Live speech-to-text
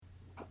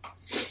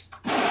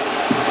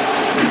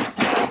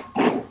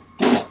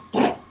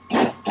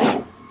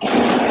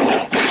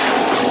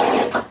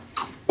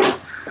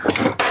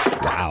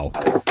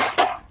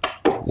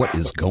What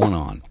is going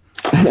on?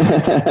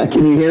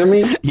 Can you hear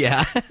me?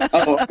 Yeah.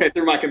 Oh, okay,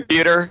 through my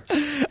computer.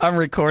 I'm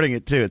recording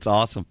it too. It's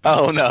awesome.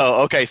 Oh, no.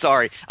 Okay,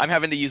 sorry. I'm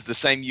having to use the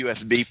same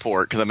USB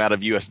port because I'm out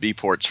of USB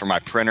ports for my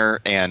printer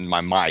and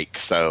my mic.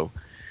 So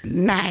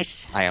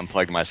Nice. I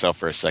unplugged myself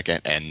for a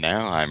second, and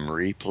now I'm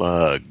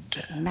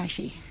replugged.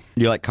 Nicey.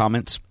 You like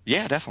comments?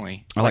 Yeah,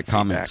 definitely. I like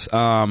comments.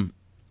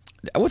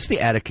 What's the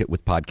etiquette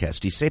with podcasts?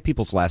 Do you say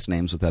people's last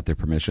names without their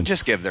permission?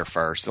 Just give their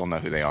first. They'll know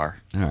who they are.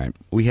 All right.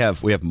 We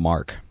have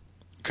Mark.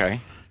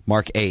 Okay.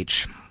 Mark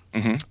H.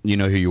 Mm-hmm. You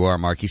know who you are,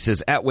 Mark. He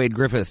says, at Wade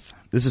Griffith.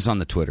 This is on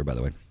the Twitter, by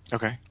the way.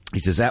 Okay. He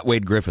says, at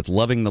Wade Griffith,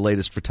 loving the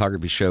latest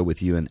photography show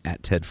with you and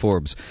at Ted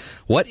Forbes.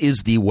 What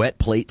is the wet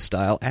plate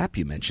style app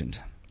you mentioned?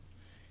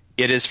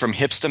 It is from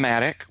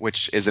Hipstamatic,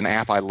 which is an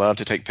app I love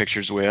to take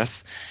pictures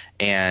with,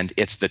 and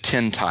it's the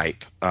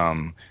tintype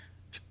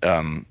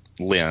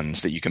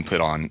lens that you can put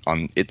on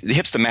it. The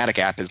Hipstamatic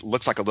app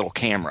looks like a little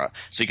camera,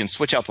 so you can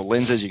switch out the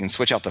lenses, you can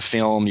switch out the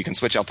film, you can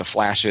switch out the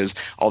flashes,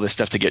 all this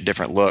stuff to get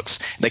different looks.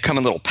 They come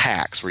in little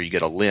packs where you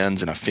get a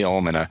lens and a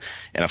film and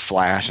a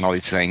flash and all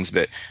these things,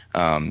 but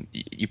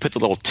you put the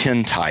little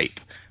tintype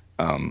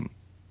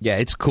yeah,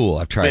 it's cool.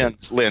 I've tried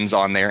lens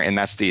on there, and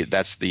that's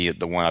the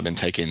one I've been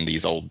taking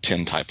these old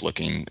tintype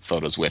looking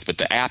photos with. But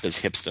the app is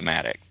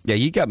Hipstamatic. Yeah,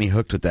 you got me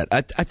hooked with that.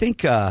 I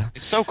think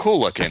it's so cool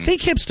looking. I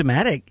think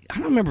Hipstamatic. I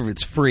don't remember if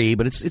it's free,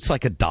 but it's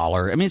like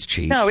 $1. I mean, it's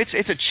cheap. No, it's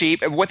a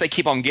cheap. What they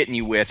keep on getting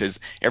you with is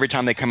every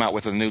time they come out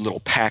with a new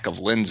little pack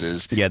of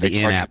lenses. Yeah, the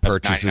in-app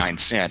purchases. 99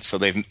 cents. So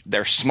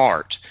they're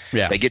smart.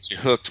 Yeah. They get you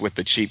hooked with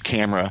the cheap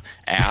camera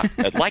app,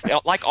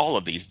 like all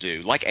of these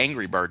do, like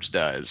Angry Birds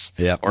does,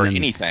 yep. or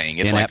anything.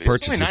 It's in-app like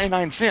purchases. It's only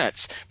 99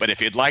 cents. But if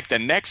you'd like the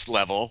next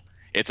level,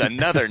 it's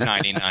another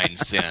 99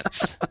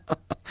 cents.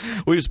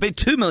 We just paid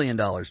 $2 million.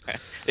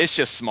 It's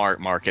just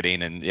smart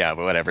marketing, and yeah,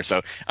 but whatever.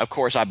 So of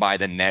course I buy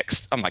the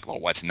next. I'm like, well,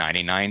 what's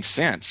 99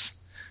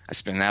 cents? I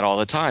spend that all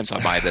the time. So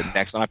I buy the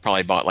next one. I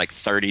probably bought like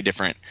 30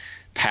 different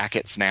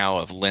packets now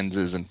of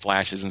lenses and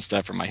flashes and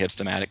stuff from my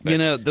Hipstamatic. You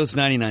know, those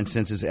 99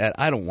 cents is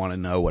I don't want to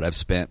know what I've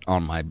spent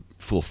on my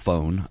full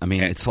phone. I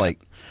mean, it's like,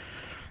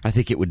 I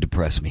think it would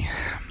depress me.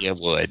 It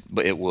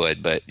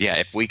would. But yeah,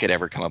 if we could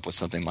ever come up with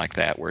something like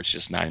that where it's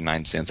just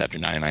 99 cents after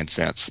 99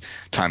 cents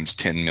times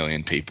 10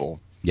 million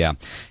people. Yeah.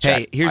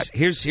 Hey, here's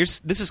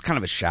this is kind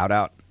of a shout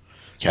out.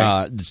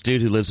 Okay. This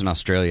dude who lives in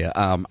Australia.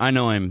 I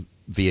know him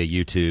via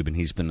YouTube, and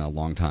he's been a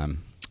long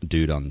time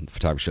dude on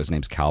photography shows. His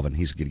name's Calvin.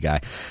 He's a good guy.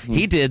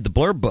 He did the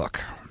Blurb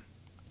book.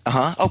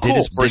 Uh-huh. Oh,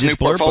 cool. For his new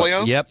portfolio?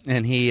 Book. Yep.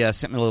 And he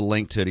sent me a little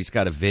link to it. He's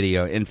got a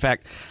video. In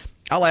fact,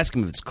 I'll ask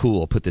him if it's cool.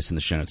 I'll put this in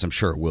the show notes. I'm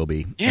sure it will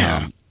be.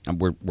 Yeah.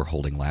 We're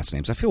holding last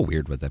names. I feel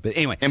weird with that. But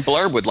anyway. And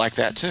Blurb would like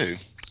that too.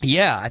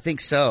 Yeah, I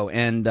think so.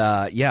 And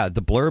yeah,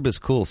 the Blurb is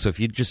cool. So if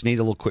you just need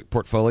a little quick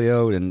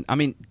portfolio, and I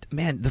mean,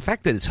 man, the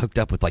fact that it's hooked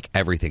up with like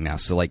everything now.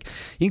 So like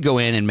you can go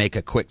in and make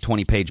a quick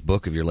 20-page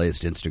book of your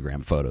latest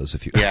Instagram photos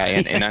if you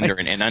and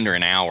under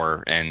an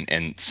hour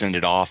and send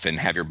it off and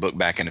have your book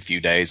back in a few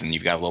days and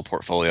you've got a little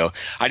portfolio.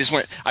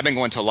 I've been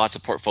going to lots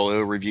of portfolio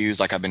reviews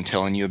like I've been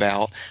telling you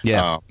about.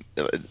 Yeah.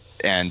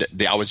 And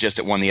I was just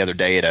at one the other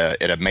day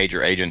at a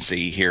major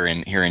agency here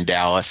in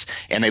Dallas,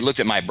 and they looked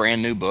at my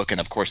brand new book,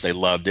 and of course they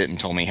loved it and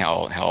told me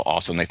how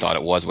awesome they thought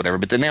it was, whatever.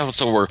 But then they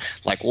also were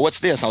like, "Well, what's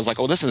this?" And I was like,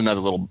 "Oh, this is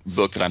another little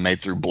book that I made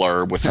through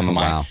Blurb with some of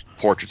my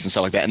portraits and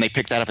stuff like that." And they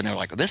picked that up, and they were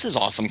like, "This is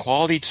awesome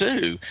quality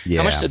too. Yeah.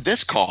 How much did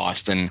this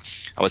cost?" And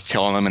I was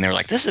telling them, and they were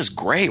like, "This is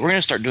great. We're going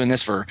to start doing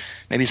this for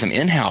maybe some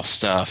in-house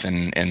stuff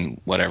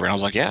and whatever." And I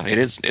was like, "Yeah, it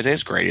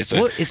is great.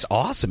 It's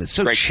awesome. It's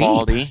so great cheap,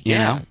 quality. You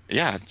know?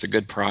 Yeah, it's a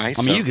good price.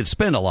 I mean, you could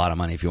spend a lot of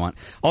money if you want.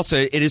 Also,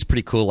 it is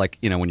pretty cool, like,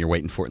 you know, when you're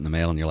waiting for it in the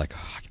mail and you're like,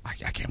 oh,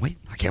 I can't wait.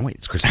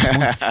 It's Christmas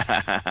morning.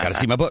 Got to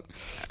see my book.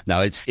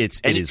 No, and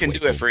you can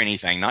do it for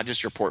anything, not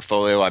just your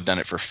portfolio. I've done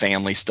it for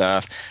family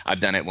stuff. I've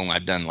done it when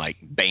I've done like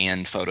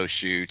band photo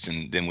shoots,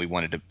 and then we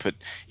wanted to put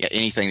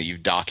anything that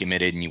you've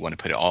documented and you want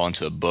to put it all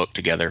into a book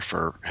together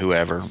for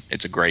whoever.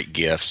 It's a great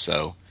gift.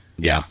 So.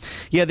 Yeah.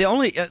 The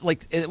only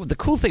the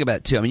cool thing about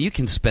it too, I mean, you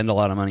can spend a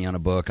lot of money on a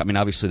book. I mean,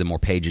 obviously, the more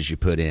pages you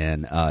put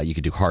in, you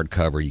can do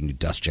hardcover, you can do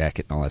dust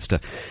jacket and all that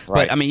stuff.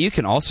 Right. But I mean, you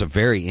can also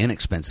very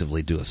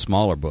inexpensively do a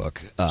smaller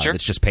book Sure.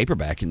 that's just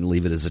paperback and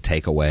leave it as a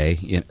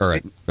takeaway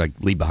or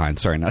leave behind.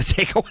 Sorry, not a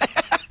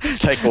takeaway.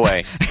 Take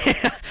away.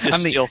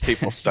 Just steal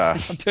people's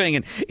stuff. I'm doing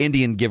an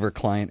Indian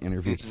giver-client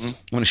interview. Mm-hmm. I'm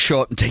going to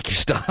show up and take your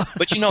stuff.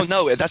 But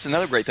no, that's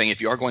another great thing.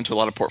 If you are going to a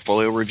lot of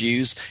portfolio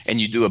reviews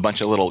and you do a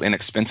bunch of little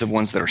inexpensive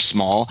ones that are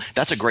small,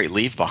 that's a great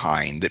leave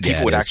behind that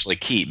people would actually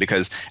keep,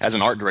 because as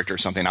an art director or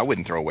something, I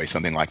wouldn't throw away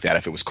something like that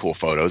if it was cool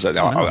photos.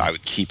 I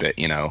would keep it,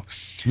 you know.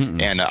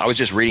 Mm-mm. And I was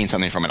just reading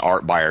something from an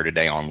art buyer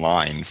today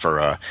online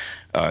for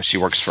she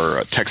works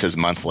for Texas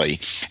Monthly,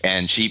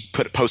 and she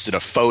posted a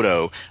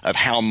photo of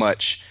how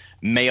much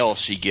mail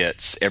she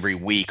gets every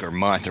week or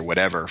month or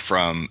whatever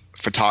from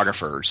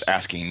photographers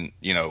asking,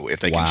 you know,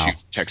 if they can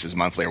shoot Texas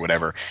Monthly or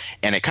whatever.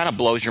 And it kind of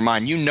blows your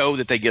mind. You know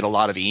that they get a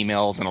lot of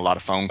emails and a lot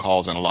of phone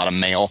calls and a lot of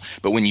mail,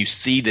 but when you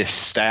see this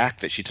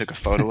stack that she took a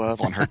photo of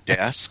on her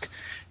desk,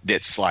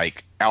 that's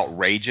like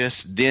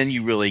outrageous, then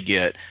you really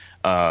get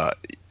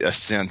a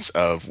sense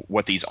of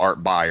what these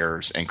art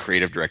buyers and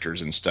creative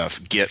directors and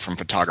stuff get from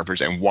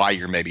photographers, and why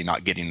you're maybe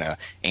not getting an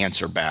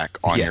answer back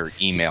on your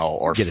email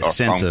or get a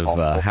sense of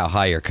how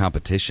high your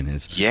competition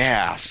is.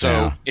 Yeah.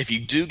 So if you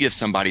do give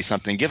somebody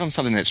something, give them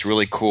something that's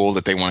really cool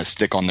that they want to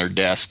stick on their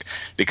desk,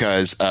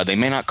 because they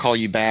may not call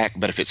you back,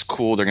 but if it's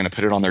cool, they're going to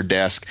put it on their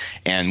desk.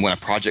 And when a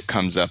project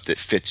comes up that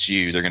fits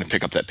you, they're going to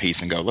pick up that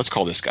piece and go, let's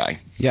call this guy.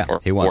 Yeah.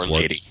 He wants or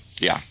lady.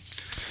 Yeah.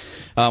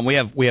 We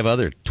have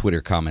other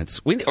Twitter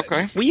comments. We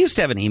used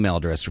to have an email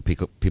address where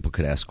people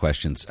could ask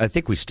questions. I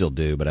think we still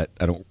do, but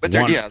I don't. But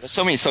there's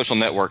so many social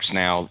networks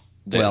now.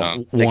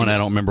 That, one, I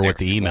don't remember what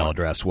the email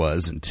address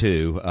was, and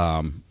two,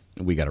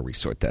 we got to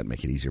resort that and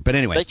make it easier. But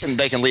anyway,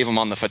 they can leave them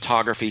on the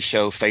Photography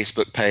Show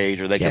Facebook page,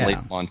 or they can leave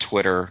them on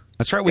Twitter.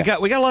 That's right. We got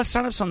a lot of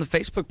signups on the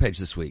Facebook page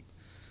this week.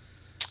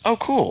 Oh,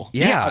 cool!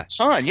 Yeah, a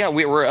ton. Yeah,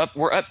 we're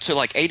up to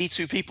like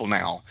 82 people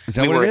now. Is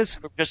that what it is?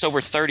 Just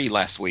over 30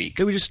 last week.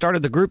 We just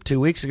started the group 2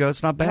 weeks ago.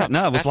 It's not bad.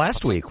 No, it was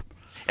last week.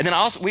 And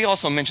then we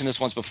also mentioned this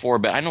once before,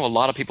 but I know a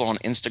lot of people on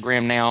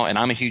Instagram now, and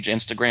I'm a huge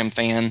Instagram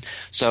fan.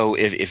 So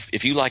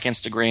if you like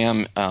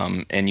Instagram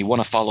and you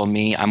want to follow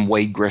me, I'm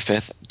Wade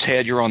Griffith.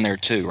 Ted, you're on there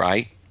too,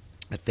 right?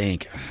 I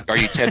think. Are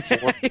you Ted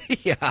Ford?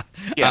 Yeah.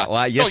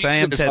 Well, yes, I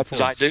am Ted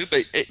Ford. I do,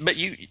 but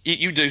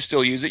you do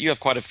still use it. You have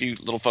quite a few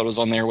little photos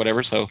on there,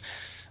 whatever. So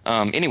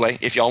anyway,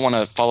 if y'all want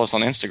to follow us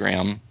on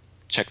Instagram,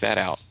 check that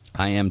out.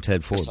 I am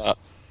Ted Ford.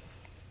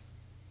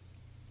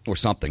 Or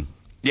something.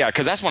 Yeah,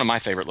 because that's one of my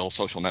favorite little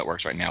social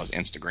networks right now is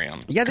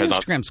Instagram. Yeah, the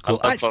Instagram's cool.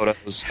 I love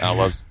photos. I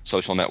love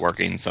social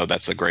networking, so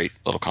that's a great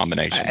little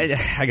combination.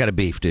 I got a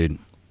beef, dude.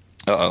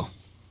 Uh-oh.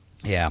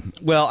 Yeah.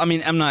 Well, I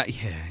mean, I'm not.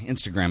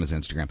 Instagram is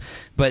Instagram,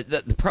 but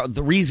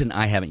the reason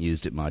I haven't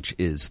used it much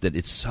is that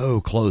it's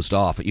so closed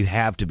off. You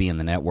have to be in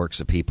the networks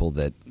of people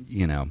that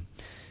you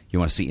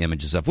want to see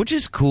images of, which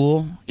is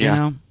cool. You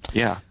know.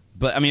 Yeah.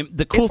 But I mean,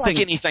 the cool thing. It's like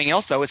anything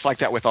else, though. It's like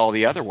that with all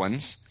the other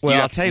ones.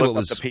 Well, I'll tell you what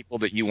was the people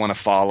that you want to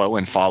follow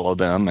and follow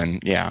them,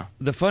 and yeah.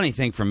 The funny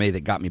thing for me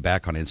that got me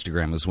back on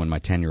Instagram was when my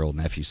 10-year-old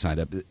nephew signed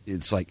up.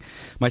 It's like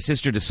my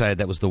sister decided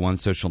that was the one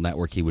social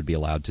network he would be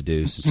allowed to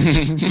do since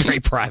it's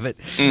very private.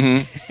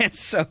 Mm-hmm. And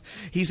so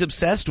he's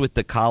obsessed with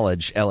the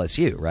college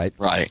LSU, right?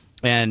 Right.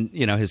 And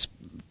his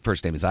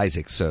first name is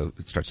Isaac, so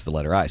it starts with the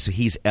letter I. So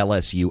he's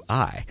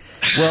LSUI.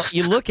 Well,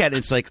 you look at it,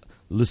 it's like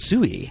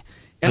Lusui.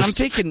 And I'm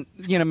thinking,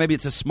 maybe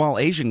it's a small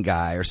Asian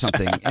guy or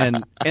something.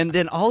 And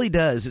then all he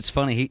does, it's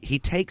funny, he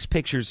takes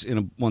pictures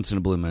once in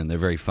a blue moon. They're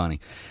very funny.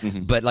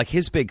 Mm-hmm. But like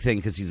his big thing,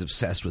 because he's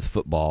obsessed with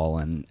football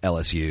and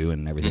LSU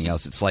and everything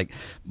else, it's like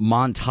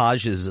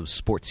montages of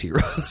sports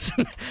heroes.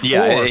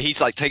 Yeah,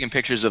 he's like taking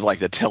pictures of like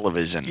the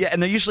television. Yeah,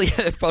 and they're usually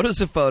photos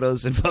of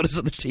photos and photos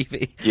of the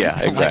TV. Yeah,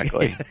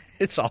 exactly. Like,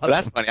 it's awesome.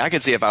 That's funny. I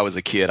could see if I was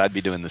a kid, I'd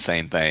be doing the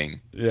same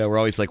thing. Yeah, we're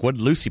always like, what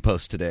did Lucy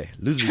post today?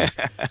 Lucy.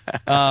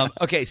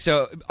 Okay,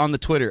 so on the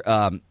Twitter,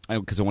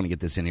 because I want to get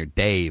this in here,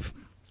 Dave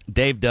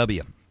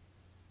W.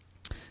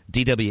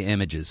 DW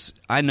Images.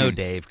 I know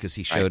Dave because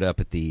he showed up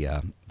at the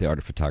Art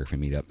of Photography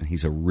meetup, and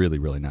he's a really,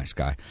 really nice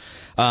guy.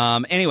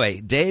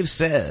 Anyway, Dave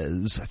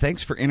says,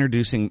 thanks for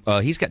introducing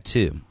he's got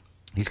two.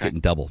 He's getting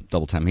double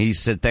time. He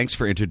said, thanks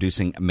for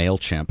introducing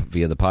MailChimp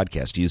via the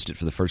podcast. Used it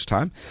for the first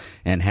time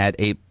and had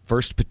a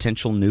first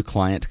potential new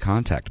client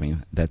contact me.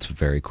 That's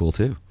very cool,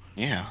 too.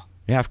 Yeah.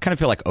 Yeah, I kind of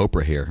feel like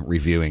Oprah here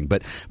reviewing,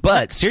 but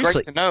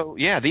seriously, great to know.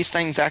 Yeah, these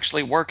things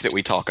actually work that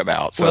we talk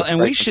about. So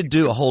and we should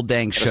do a whole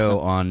dang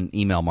show on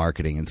email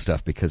marketing and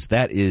stuff, because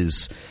that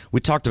is, we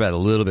talked about it a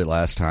little bit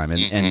last time,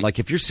 and like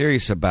if you're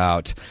serious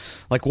about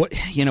like what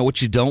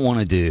you don't want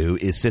to do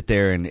is sit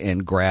there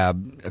and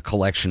grab a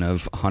collection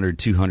of 100,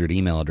 200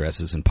 email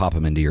addresses and pop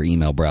them into your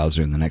email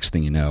browser, and the next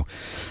thing you know,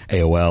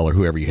 AOL or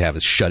whoever you have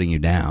is shutting you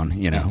down.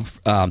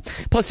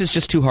 Plus, it's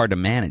just too hard to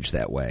manage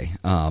that way.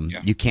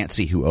 You can't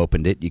see who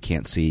opened it. You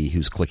can't see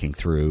who's clicking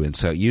through, and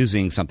so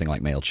using something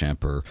like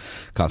MailChimp or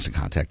Constant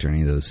Contact or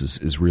any of those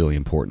is really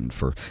important.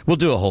 We'll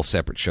do a whole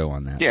separate show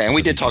on that. Yeah, and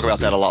we did talk about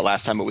that a lot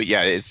last time, but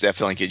it's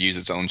definitely could use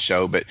its own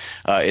show, but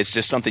it's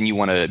just something you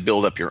want to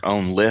build up your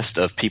own list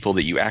of people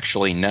that you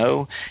actually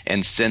know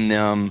and send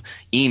them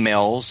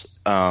emails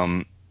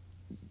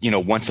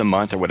once a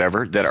month or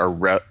whatever that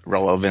are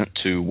relevant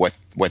to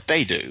what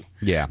they do.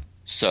 Yeah.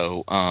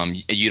 So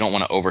you don't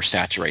want to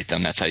oversaturate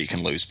them. That's how you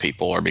can lose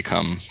people or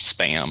become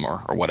spam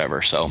or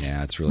whatever. So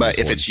yeah, it's really. But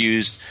important.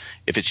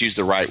 if it's used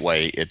the right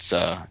way, it's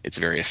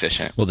very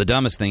efficient. Well, the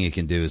dumbest thing you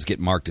can do is get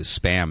marked as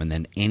spam, and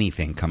then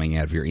anything coming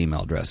out of your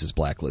email address is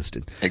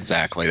blacklisted.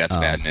 Exactly, that's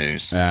bad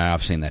news.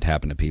 I've seen that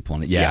happen to people,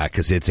 and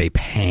because it's a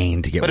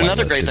pain to get. But whitelisted.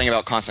 Another great thing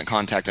about Constant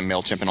Contact and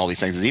MailChimp and all these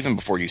things is even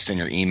before you send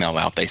your email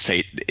out, they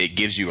say it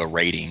gives you a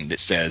rating that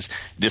says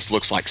this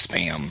looks like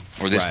spam,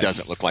 or this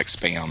doesn't look like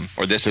spam,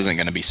 or this isn't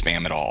going to be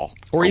spam at all,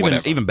 or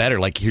even better,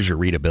 like here's your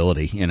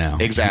readability.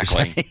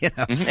 Exactly,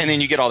 And then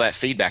you get all that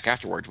feedback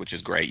afterwards, which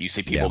is great. You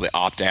see people that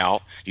opt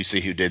out. You see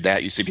who did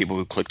that. You see people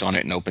who clicked on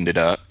it and opened it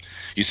up.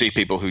 You see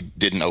people who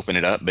didn't open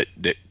it up but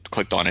that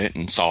clicked on it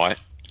and saw it.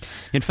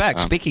 In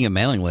fact, speaking of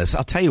mailing lists,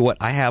 I'll tell you what,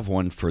 I have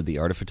one for the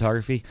Art of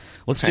Photography.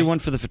 Let's do one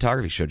for the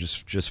photography show,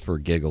 just for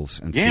giggles.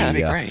 And that'd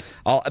be great.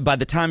 By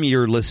the time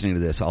you're listening to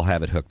this, I'll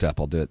have it hooked up.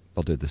 I'll do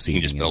it this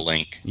evening. You just put a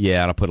link.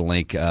 Yeah, and I'll put a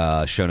link,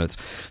 show notes.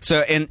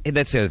 So, and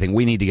that's the other thing.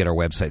 We need to get our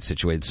website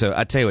situated. So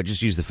I tell you what,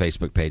 just use the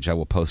Facebook page. I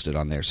will post it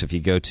on there. So if you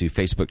go to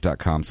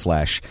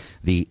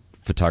facebook.com/the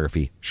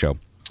photography show.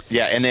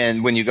 Yeah, and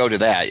then when you go to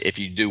that, if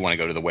you do want to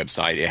go to the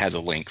website, it has a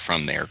link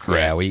from there,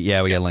 correct? We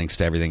got links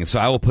to everything. And so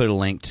I will put a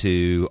link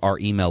to our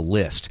email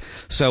list.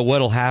 So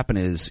what'll happen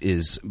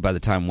is by the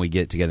time we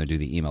get together and do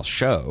the email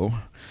show,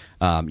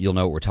 you'll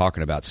know what we're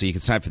talking about. So you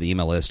can sign up for the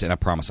email list, and I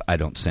promise I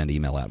don't send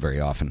email out very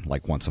often,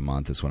 like once a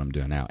month is what I'm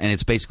doing now. And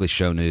it's basically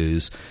show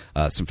news,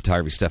 some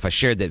photography stuff. I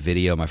shared that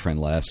video my friend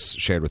Les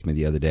shared with me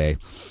the other day.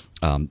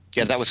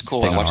 Yeah, that was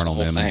cool. I watched the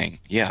whole thing.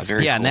 Yeah, very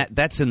cool. Yeah, and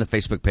that's in the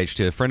Facebook page,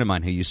 too. A friend of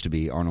mine who used to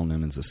be Arnold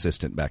Newman's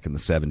assistant back in the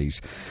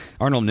 70s.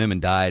 Arnold Newman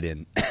died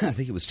in, I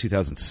think it was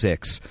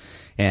 2006.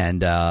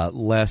 And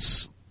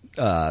Les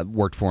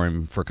worked for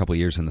him for a couple of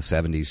years in the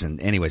 70s. And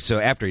anyway,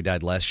 so after he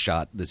died, Les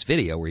shot this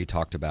video where he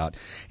talked about,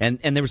 and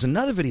there was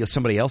another video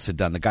somebody else had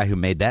done, the guy who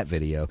made that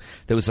video,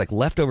 that was like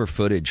leftover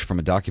footage from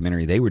a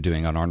documentary they were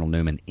doing on Arnold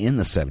Newman in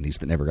the 70s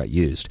that never got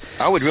used.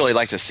 I would really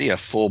like to see a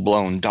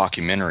full-blown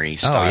documentary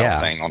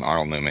style thing on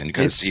Arnold Newman,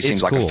 because he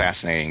seems like a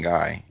fascinating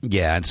guy.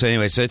 Yeah, and so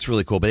anyway, so it's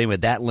really cool. But anyway,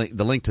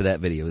 the link to that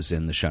video is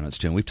in the show notes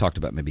too. And we've talked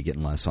about maybe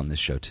getting Les on this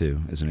show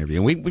too as an interview.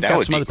 And we've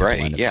got some other people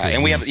lined up too.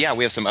 And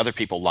we have some other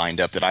people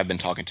lined up that I've been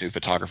talking to,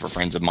 photographer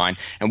friends of mine.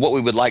 And what we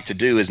would like to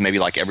do is maybe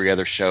like every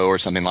other show or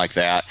something like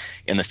that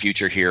in the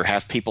future here,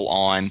 have people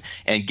on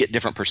and get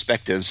different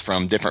perspectives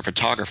from different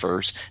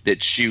photographers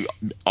that shoot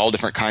all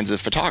different kinds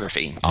of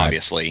photography,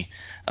 obviously.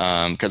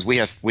 Because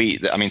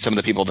some of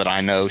the people that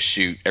I know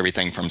shoot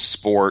everything from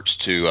sports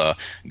to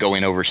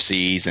going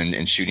overseas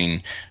and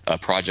shooting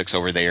projects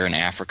over there in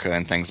Africa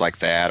and things like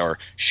that, or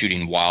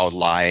shooting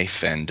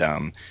wildlife and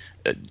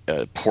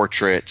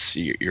portraits.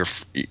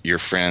 Your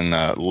friend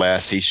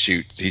Les,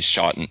 he's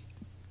shot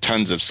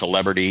tons of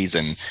celebrities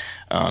and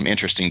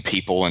interesting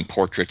people and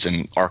portraits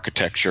and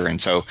architecture,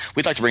 and so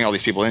we'd like to bring all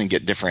these people in and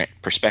get different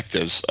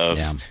perspectives of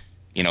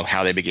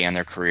how they began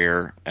their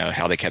career,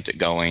 how they kept it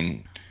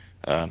going.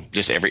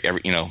 Just every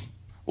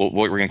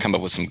we're going to come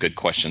up with some good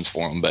questions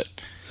for them, but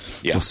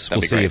yeah,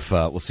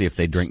 we'll see if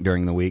they drink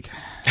during the week.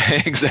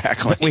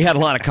 Exactly. We had a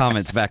lot of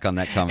comments back on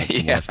that comment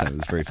from last time. It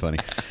was very funny.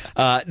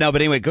 No,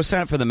 but anyway, go sign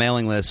up for the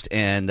mailing list,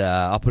 and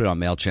I'll put it on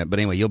MailChimp. But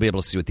anyway, you'll be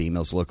able to see what the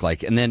emails look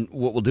like. And then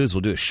what we'll do is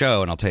we'll do a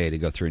show, and I'll tell you to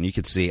go through, and you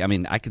could see. I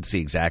mean, I could see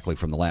exactly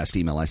from the last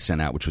email I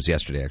sent out, which was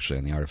yesterday, actually,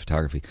 on the Art of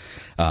Photography.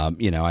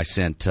 I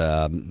sent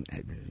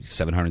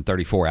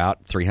 734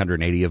 out.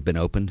 380 have been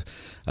opened.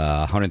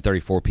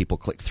 134 people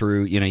clicked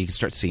through. You can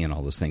start seeing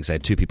all those things. I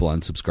had 2 people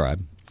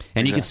unsubscribe.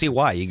 And you can see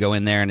why. You go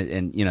in there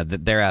and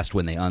they're asked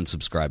when they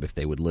unsubscribe if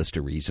they would list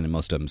a reason, and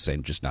most of them say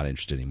just not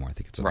interested anymore. I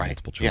think it's a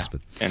multiple choice. Yeah.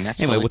 But and that's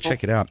anyway, totally we'll cool.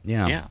 check it out.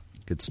 Yeah.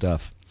 Good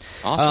stuff.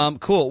 Awesome.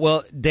 Cool.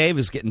 Well, Dave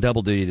is getting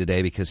double duty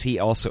today because he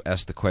also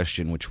asked the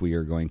question which we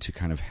are going to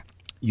kind of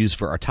use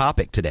for our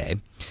topic today.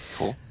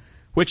 Cool.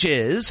 Which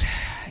is,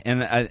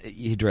 and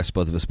he addressed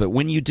both of us, but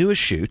when you do a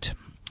shoot,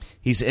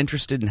 he's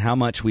interested in how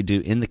much we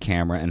do in the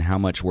camera and how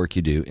much work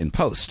you do in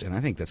post. And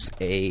I think that's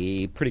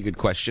a pretty good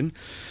question.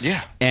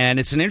 Yeah. And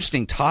it's an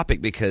interesting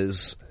topic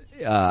because,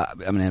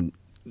 I'm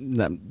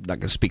not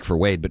going to speak for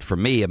Wade, but for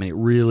me, it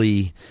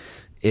really,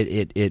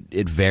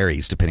 it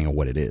varies depending on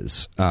what it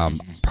is.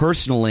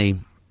 Personally,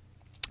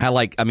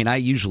 I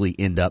usually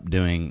end up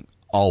doing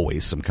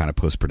always some kind of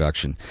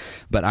post-production,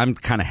 but I'm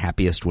kind of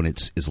happiest when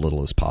it's as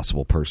little as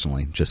possible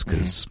personally, just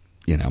because...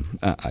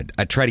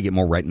 I try to get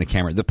more right in the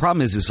camera. The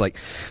problem is like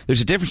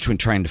there's a difference between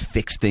trying to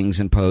fix things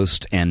in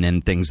post and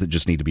then things that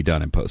just need to be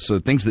done in post. So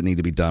things that need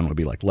to be done would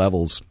be like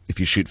levels. If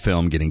you shoot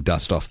film, getting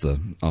dust off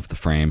the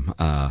frame,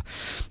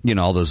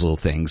 all those little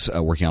things.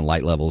 Working on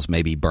light levels,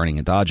 maybe burning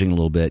and dodging a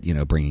little bit.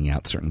 Bringing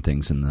out certain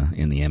things in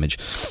the image.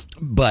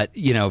 But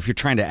if you're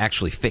trying to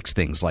actually fix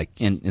things, like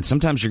and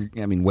sometimes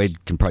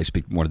Wade can probably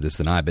speak more to this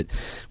than I. But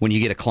when you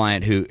get a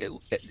client who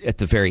at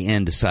the very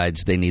end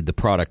decides they need the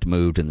product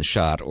moved in the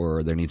shot,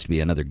 or there needs to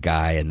be another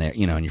guy in there, and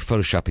you're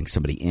photoshopping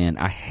somebody in.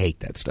 I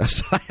hate that stuff,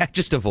 so I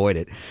just avoid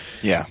it.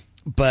 Yeah.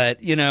 But,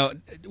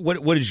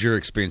 what is your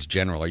experience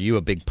general? Are you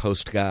a big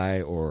post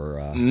guy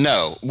or?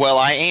 No. Well,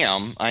 I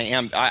am.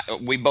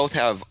 We both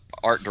have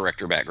art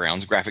director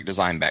backgrounds, graphic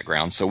design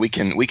backgrounds, so we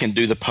can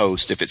do the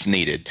post if it's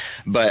needed.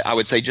 But I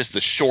would say just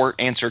the short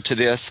answer to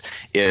this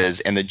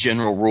is, and the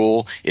general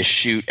rule is,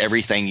 shoot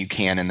everything you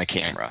can in the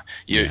camera.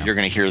 You're going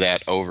to hear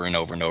that over and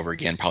over and over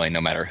again, probably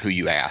no matter who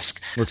you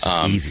ask. It's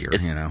easier,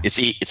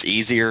 It's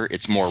easier.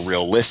 It's more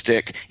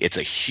realistic. It's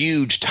a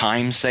huge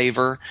time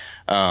saver.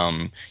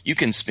 You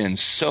can spend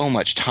so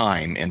much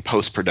time in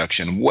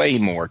post-production, way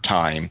more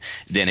time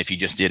than if you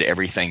just did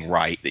everything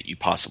right that you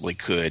possibly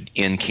could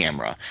in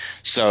camera.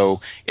 So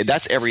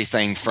that's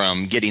everything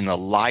from getting the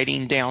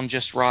lighting down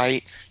just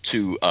right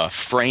to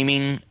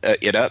framing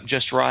it up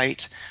just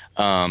right.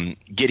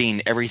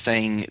 getting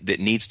everything that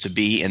needs to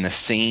be in the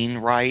scene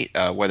right,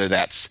 whether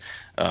that's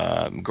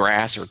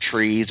grass or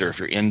trees, or if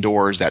you're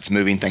indoors, that's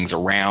moving things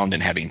around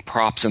and having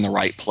props in the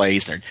right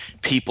place and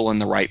people in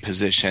the right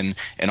position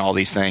and all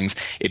these things.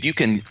 If you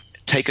can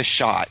take a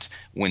shot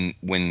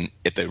when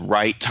at the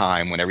right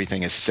time, when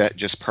everything is set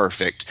just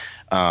perfect,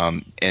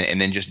 and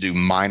then just do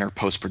minor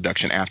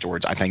post-production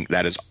afterwards, I think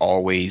that is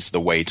always the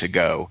way to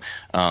go.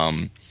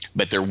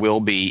 But there will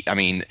be,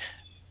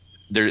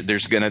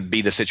 there's going to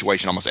be the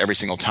situation almost every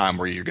single time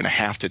where you're going to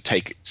have to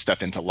take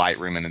stuff into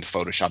Lightroom and into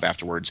Photoshop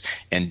afterwards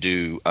and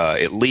do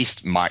at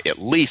least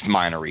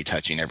minor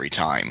retouching every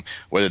time,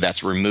 whether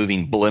that's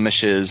removing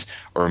blemishes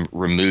or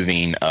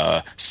removing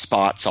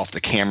spots off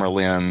the camera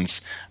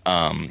lens,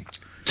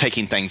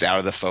 taking things out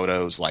of the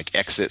photos like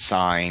exit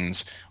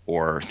signs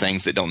or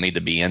things that don't need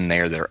to be in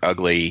there that are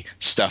ugly,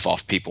 stuff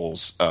off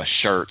people's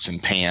shirts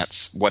and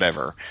pants,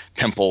 whatever,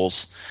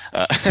 pimples.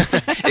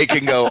 It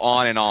can go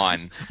on and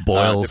on.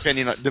 Boils.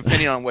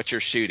 Depending on what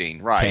you're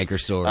shooting. Right. Canker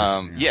sores.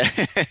 Yeah,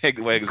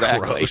 exactly.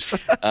 Gross.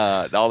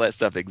 All that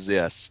stuff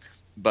exists.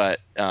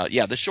 But,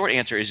 the short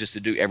answer is just to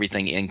do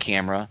everything in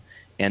camera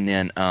and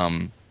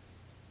then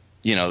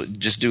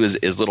just do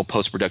as little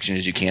post-production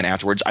as you can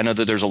afterwards. I know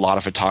that there's a lot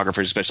of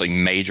photographers, especially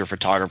major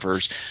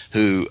photographers,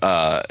 who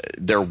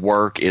their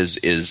work is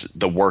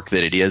the work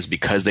that it is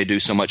because they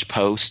do so much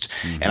post.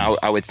 Mm-hmm. And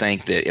I would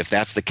think that if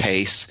that's the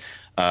case,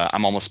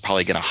 I'm almost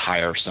probably going to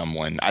hire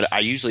someone. I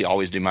usually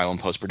always do my own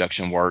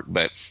post-production work,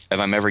 but if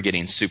I'm ever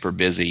getting super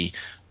busy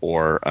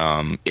or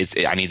I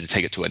need to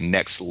take it to a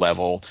next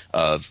level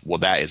of,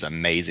 that is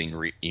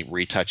amazing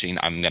retouching,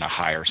 I'm going to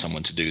hire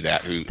someone to do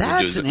that who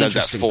does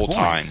that full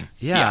time.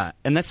 Yeah,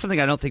 and that's something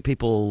I don't think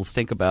people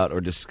think about or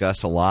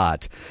discuss a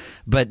lot.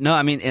 But no,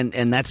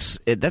 and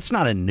that's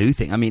not a new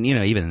thing.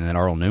 Even in that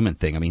Arl Newman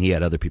thing, he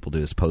had other people do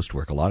his post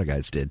work. A lot of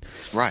guys did.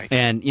 Right.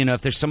 And,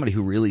 if there's somebody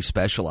who really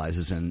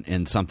specializes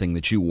in something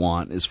that you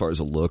want as far as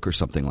a look or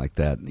something like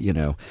that,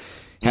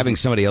 having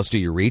somebody else do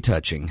your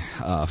retouching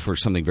for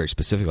something very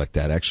specific like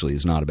that actually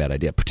is not a bad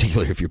idea,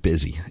 particularly if you're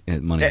busy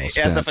and money well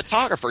spent. As a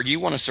photographer, you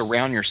want to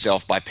surround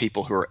yourself by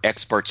people who are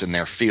experts in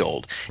their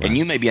field. Right. And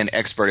you may be an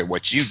expert at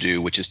what you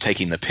do, which is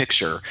taking the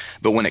picture.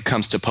 But when it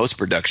comes to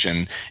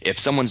post-production, if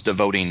someone's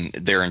devoting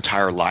their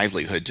entire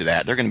livelihood to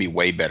that, they're going to be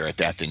way better at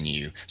that than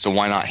you. So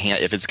why not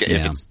if it's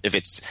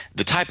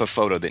the type of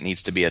photo that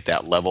needs to be at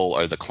that level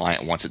or the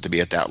client wants it to be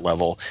at that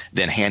level,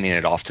 then handing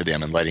it off to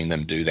them and letting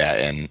them do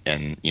that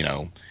and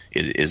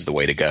is the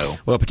way to go.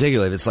 Well,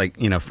 particularly if it's like,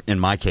 in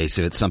my case,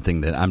 if it's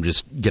something that I'm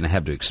just going to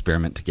have to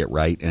experiment to get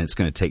right, and it's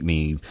going to take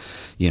me,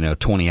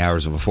 20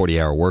 hours of a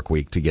 40-hour work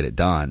week to get it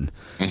done,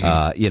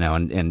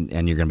 mm-hmm.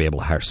 And you're going to be able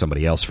to hire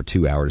somebody else for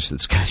 2 hours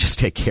that's going to just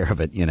take care of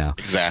it,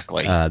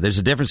 Exactly. There's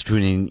a difference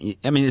between,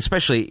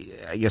 especially,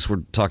 I guess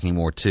we're talking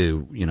more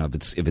too,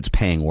 if it's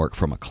paying work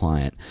from a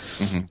client,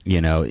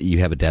 mm-hmm. You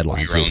have a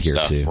deadline to adhere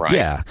to. Right.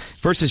 Yeah.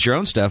 Versus your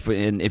own stuff,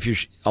 and if you're,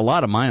 a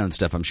lot of my own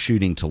stuff I'm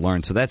shooting to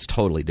learn, so that's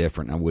totally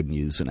different. I wouldn't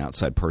use an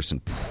outside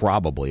person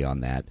probably on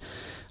that.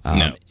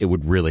 No. It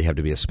would really have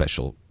to be a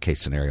special case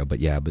scenario,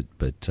 but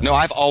no,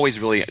 I've always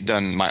really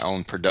done my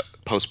own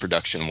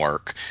post-production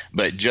work,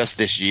 but just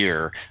this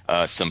year,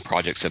 some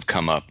projects have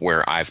come up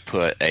where I've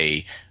put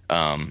a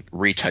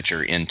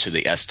retoucher into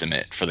the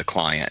estimate for the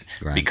client,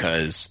 right,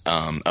 because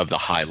of the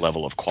high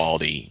level of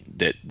quality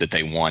that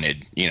they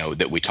wanted,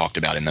 that we talked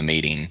about in the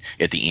meeting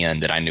at the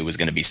end, that I knew was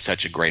going to be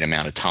such a great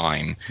amount of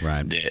time,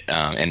 right, that,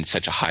 and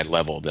such a high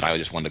level that I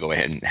just wanted to go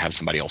ahead and have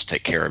somebody else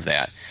take care of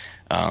that.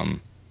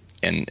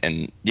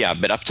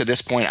 But up to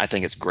this point, I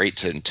think it's great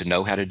to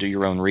know how to do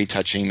your own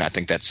retouching. I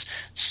think that's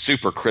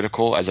super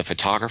critical as a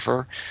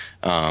photographer,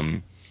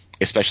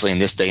 especially in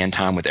this day and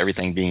time with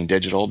everything being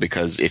digital,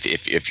 because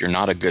if you're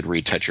not a good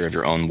retoucher of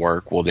your own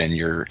work, well, then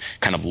you're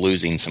kind of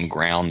losing some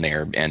ground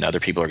there, and other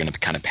people are going to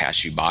kind of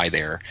pass you by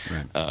there,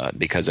 right,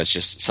 because that's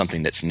just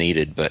something that's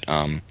needed. But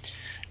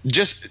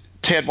just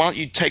Ted, why don't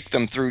you take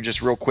them through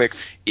just real quick,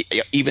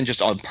 even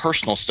just on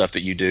personal stuff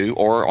that you do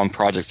or on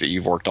projects that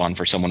you've worked on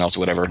for someone else or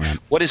whatever. Right.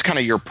 What is kind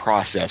of your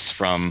process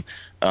from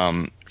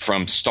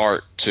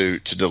start to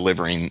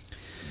delivering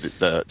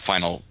the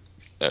final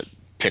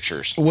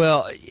pictures?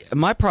 Well,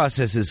 my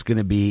process is going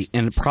to be,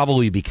 and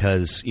probably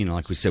because,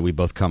 like we said, we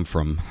both come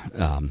from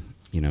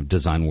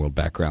design world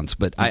backgrounds,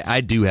 but I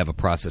do have a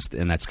process,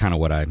 and that's kind of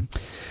what I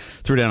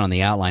threw down on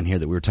the outline here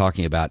that we were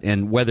talking about.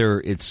 And whether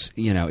it's,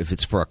 if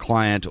it's for a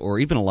client or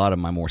even a lot of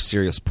my more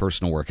serious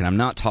personal work, and I'm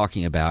not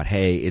talking about,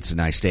 hey, it's a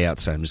nice day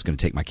outside, I'm just going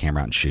to take my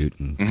camera out and shoot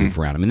and mm-hmm. goof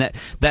around.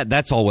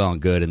 That's all well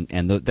and good,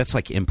 and that's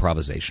like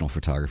improvisational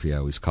photography, I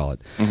always call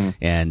it. Mm-hmm.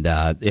 And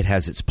it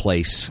has its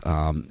place.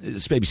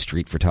 It's maybe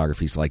street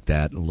photography's like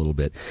that a little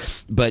bit.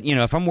 But,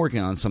 if I'm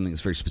working on something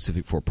that's very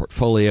specific for a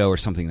portfolio or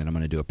something that I'm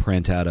going to do a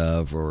print out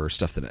of, or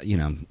stuff that, that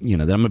I'm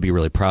going to be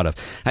really proud of,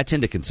 I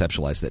tend to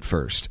conceptualize that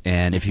first.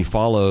 And if you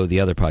follow the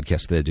other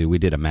podcasts that I do, we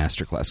did a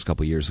masterclass a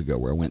couple years ago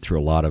where I went through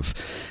a lot of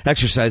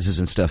exercises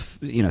and stuff,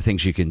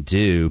 things you can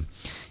do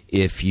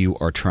if you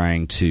are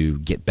trying to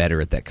get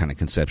better at that kind of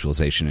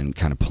conceptualization and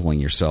kind of pulling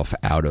yourself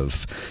out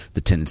of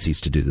the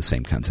tendencies to do the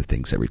same kinds of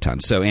things every time.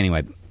 So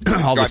anyway,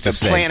 all this to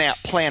say,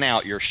 plan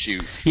out your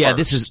shoot. Yeah,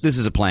 first. this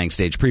is a planning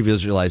stage,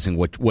 pre-visualizing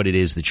what it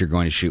is that you're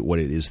going to shoot, what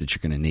it is that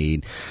you're going to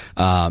need,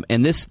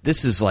 and this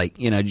is like,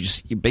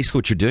 just basically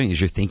what you're doing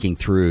is you're thinking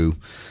through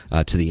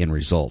to the end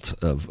result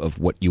of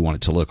what you want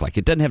it to look like.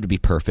 It doesn't have to be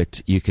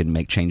perfect. You can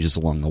make changes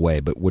along the way,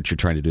 but what you're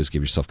trying to do is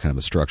give yourself kind of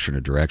a structure and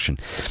a direction.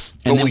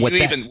 And but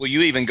will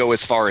you even go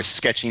as far as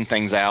sketching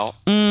things out?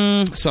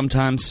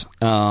 Sometimes.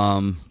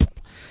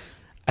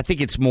 I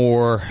think it's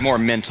more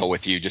mental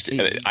with you, just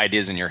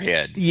ideas in your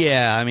head.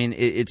 Yeah, I mean,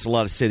 it's a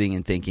lot of sitting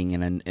and thinking,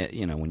 and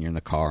when you're in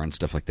the car and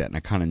stuff like that, and I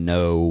kind of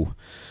know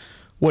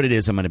what it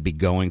is I'm going to be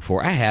going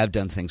for. I have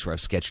done things where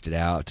I've sketched it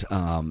out.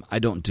 I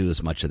don't do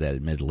as much of that,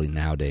 admittedly,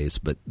 nowadays,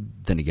 but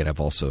then again,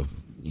 I've also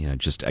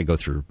I go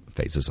through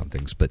phases on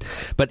things, but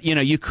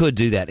you could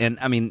do that. And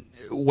I mean,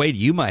 Wade,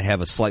 you might have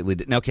a slightly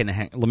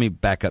let me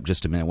back up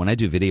just a minute. When I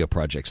do video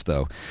projects,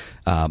 though,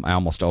 I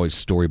almost always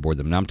storyboard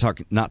them. Now I'm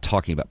not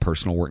talking about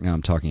personal work. Now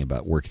I'm talking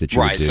about work that you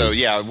would do. So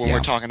when we're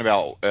talking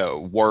about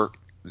work.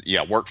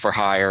 Yeah, work for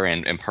hire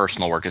and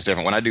personal work is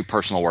different. When I do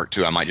personal work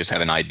too, I might just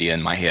have an idea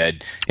in my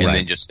head and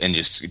then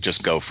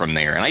just go from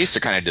there. And I used to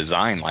kind of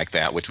design like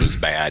that, which was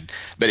bad.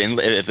 But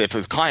if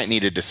the client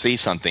needed to see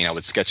something, I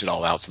would sketch it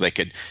all out so they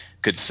could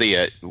see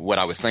it, what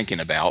I was thinking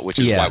about, which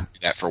is why we do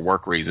that for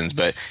work reasons.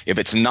 But if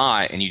it's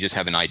not, and you just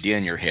have an idea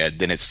in your head,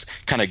 then it's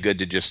kind of good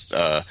to just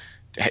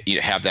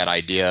have that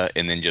idea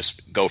and then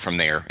just go from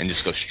there and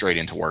just go straight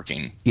into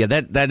working. Yeah,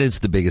 that is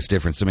the biggest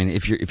difference. I mean,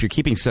 if you're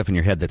keeping stuff in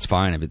your head, that's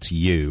fine if it's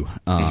you,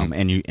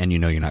 and you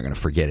know you're not going to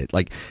forget it.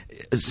 Like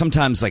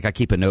sometimes, like I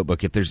keep a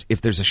notebook. If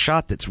there's a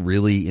shot that's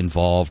really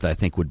involved, I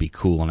think would be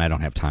cool, and I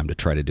don't have time to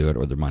try to do it,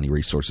 or the money,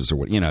 resources, or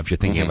what. If you're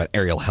thinking of an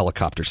aerial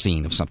helicopter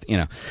scene of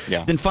something,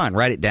 then fine,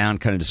 write it down,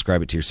 kind of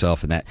describe it to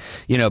yourself, and that,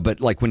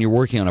 But like when you're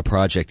working on a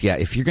project,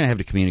 if you're going to have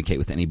to communicate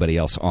with anybody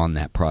else on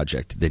that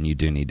project, then you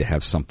do need to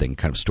have something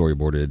kind of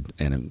storyboarded,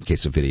 and in the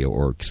case of video,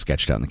 or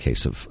sketched out in the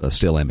case of a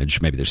still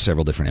image. Maybe there's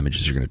several different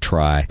images you're going to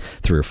try,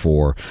 3 or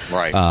 4.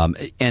 Right.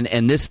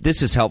 And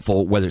this is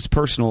helpful whether it's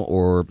personal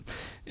or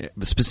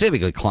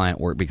specifically client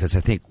work, because I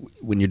think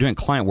when you're doing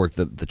client work,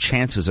 the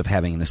chances of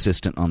having an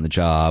assistant on the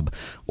job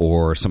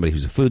or somebody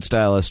who's a food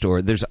stylist,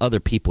 or there's other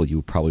people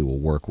you probably will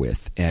work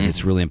with, and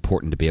it's really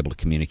important to be able to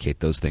communicate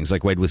those things.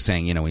 Like Wade was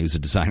saying, when he was a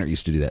designer, he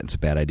used to do that, and it's a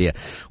bad idea.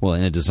 Well,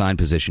 in a design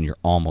position, you're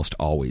almost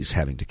always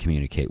having to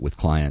communicate with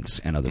clients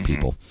and other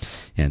people,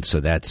 and so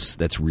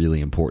that's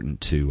really important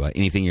to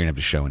anything you're going to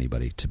have to show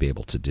anybody to be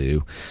able to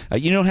do.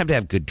 You don't have to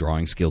have good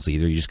drawing skills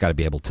either. You just got to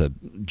be able to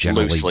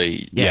generally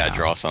loosely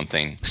draw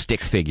something.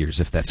 Stick figures,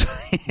 if that's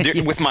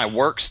with my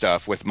work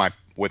stuff,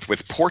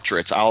 with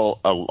portraits,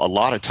 a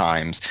lot of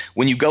times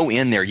when you go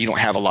in there, you don't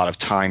have a lot of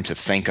time to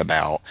think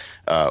about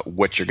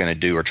what you're going to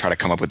do or try to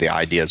come up with the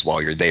ideas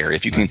while you're there.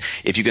 If you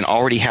can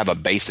already have a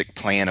basic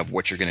plan of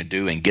what you're going to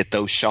do and get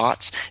those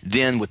shots,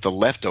 then with the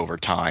leftover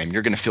time,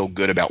 you're going to feel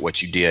good about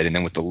what you did, and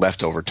then with the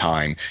leftover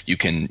time, you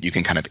can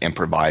kind of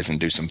improvise and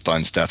do some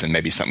fun stuff, and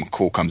maybe something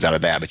cool comes out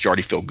of that. But you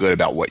already feel good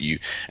about what you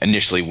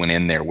initially went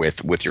in there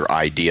with your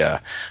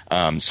idea.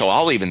 So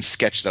I'll even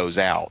sketch those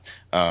out.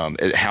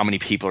 How many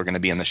people are going to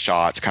be in the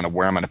shots, kind of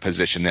where I'm going to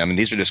position them. And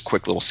these are just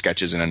quick little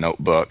sketches in a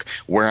notebook,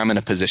 where I'm going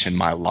to position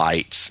my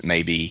lights,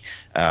 maybe,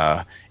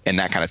 and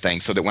that kind of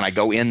thing, so that when I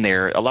go in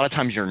there, a lot of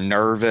times you're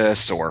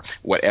nervous or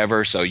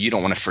whatever, so you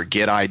don't want to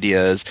forget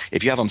ideas.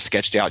 If you have them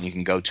sketched out and you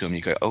can go to them, you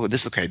go, oh,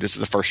 this is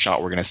the first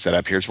shot we're going to set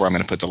up. Here's where I'm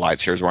going to put the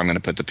lights. Here's where I'm going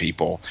to put the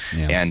people.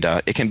 Yeah. And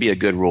it can be a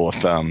good rule of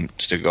thumb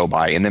to go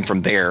by. And then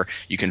from there,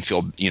 you can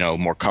feel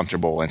more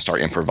comfortable and start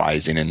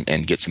improvising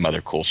and get some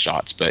other cool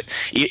shots. But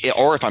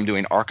or if I'm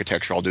doing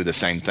architecture, I'll do the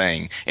same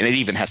thing. And it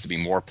even has to be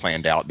more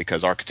planned out,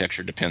 because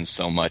architecture depends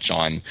so much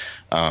on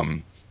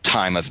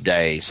time of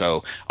day.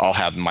 So I'll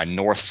have my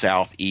north,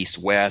 south, east,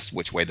 west,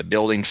 which way the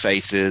building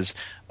faces,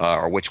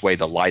 or which way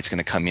the light's going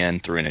to come in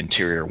through an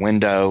interior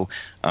window,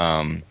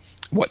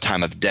 what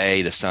time of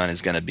day the sun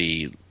is going to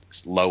be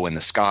low in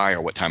the sky,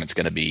 or what time it's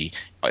going to be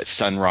at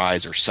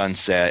sunrise or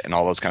sunset, and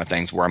all those kind of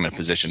things, where I'm going to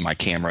position my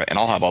camera. And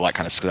I'll have all that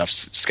kind of stuff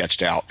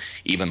sketched out,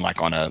 even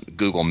like on a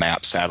Google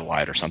Maps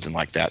satellite or something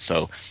like that.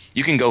 So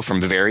you can go from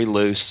very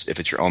loose, if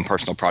it's your own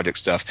personal project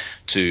stuff,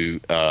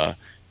 to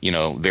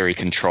very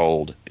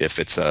controlled if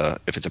it's a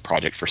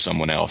project for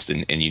someone else,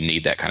 and you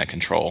need that kind of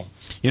control.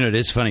 It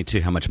is funny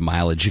too how much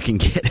mileage you can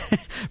get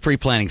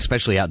pre-planning,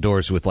 especially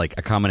outdoors, with like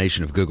a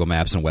combination of Google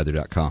Maps and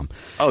weather.com.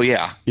 Oh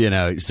yeah.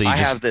 So I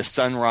have this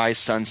sunrise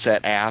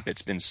sunset app.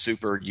 It's been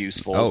super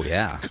useful. Oh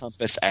yeah.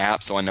 Compass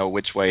app, so I know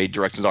which way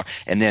directions are.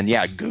 And then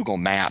Google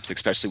Maps,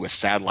 especially with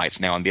satellites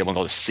now, and be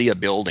able to see a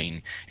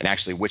building and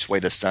actually which way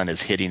the sun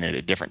is hitting it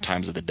at different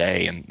times of the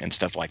day and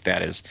stuff like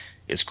that is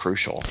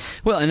crucial.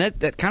 Well, and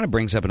that kind of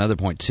brings up another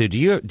point too. Do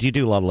you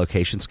do a lot of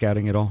location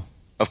scouting at all?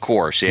 Of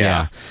course,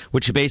 yeah.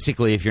 Which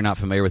basically, if you're not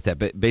familiar with that,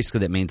 but basically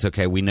that means,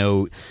 okay, we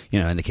know,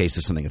 in the case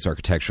of something that's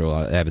architectural,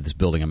 I have this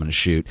building I'm going to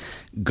shoot.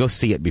 Go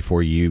see it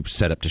before you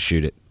set up to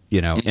shoot it.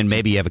 and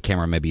maybe you have a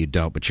camera, maybe you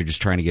don't, but you're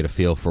just trying to get a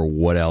feel for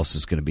what else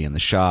is going to be in the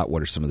shot.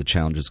 What are some of the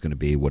challenges going to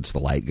be? What's the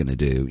light going to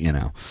do?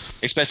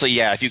 Especially,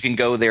 if you can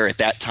go there at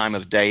that time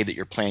of day that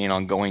you're planning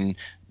on going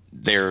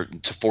there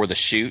for the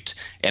shoot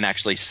and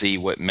actually see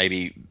what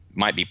maybe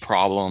might be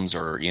problems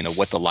or,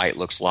 what the light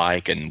looks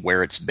like and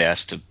where it's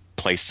best to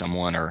place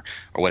someone or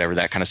whatever,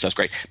 that kind of stuff's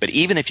great. But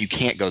even if you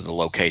can't go to the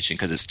location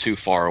because it's too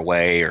far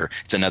away or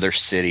it's another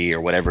city or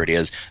whatever it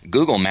is,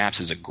 Google Maps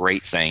is a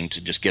great thing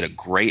to just get a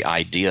great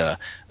idea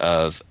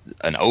of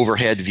an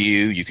overhead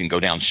view. You can go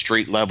down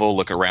street level,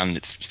 look around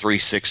at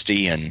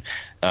 360, and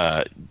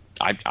I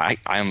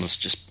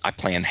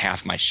plan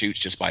half my shoots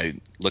just by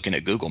looking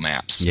at Google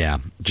Maps. Yeah,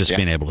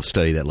 being able to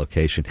study that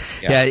location.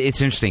 Yeah,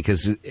 it's interesting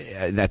because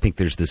I think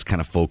there's this kind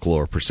of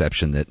folklore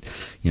perception that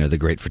the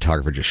great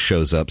photographer just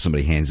shows up,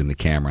 somebody hands him the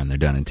camera, and they're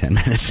done in 10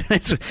 minutes.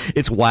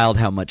 It's wild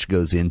how much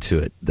goes into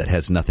it that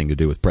has nothing to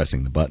do with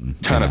pressing the button.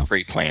 Ton of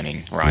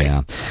pre-planning, right?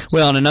 Yeah.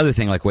 Well, and another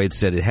thing, like Wade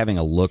said, having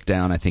a look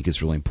down, I think,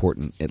 is really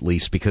important. At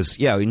least because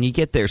when you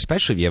get there,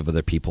 especially if you have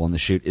other people in the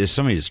shoot, there's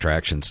so many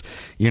distractions.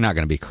 You're not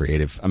going to be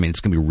creative. I mean,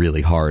 it's going to be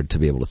really hard to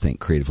be able to think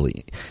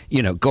creatively.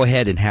 Go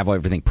ahead and have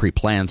everything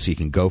pre-planned so you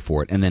can go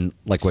for it, and then,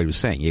 like Wade was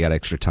saying, you got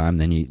extra time.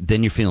 Then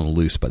you're feeling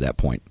loose by that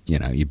point.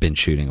 You've been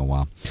shooting a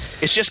while.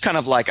 It's just kind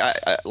of like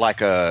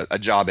a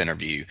job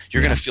interview.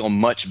 You're going to feel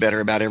much better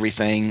about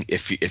everything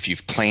if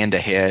you've planned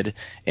ahead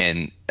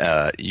and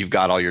you've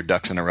got all your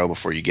ducks in a row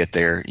before you get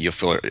there. You'll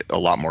feel a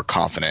lot more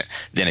confident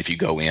than if you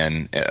go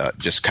in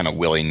just kind of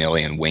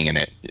willy-nilly and winging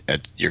it.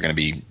 You're going to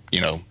be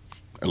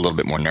a little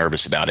bit more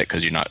nervous about it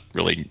because you don't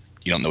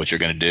know what you're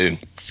going to do.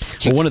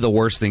 Well, one of the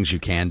worst things you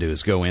can do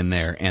is go in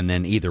there and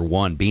then either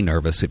one, be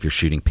nervous if you're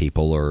shooting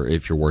people or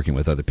if you're working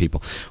with other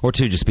people, or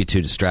two, just be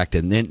too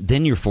distracted. And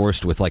then you're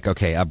forced with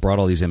okay, I brought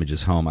all these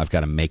images home. I've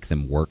got to make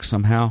them work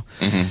somehow.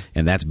 Mm-hmm.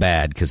 And that's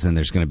bad because then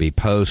there's going to be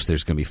post,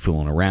 there's going to be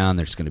fooling around,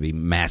 there's going to be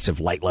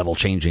massive light level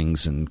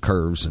changings and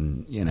curves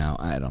and,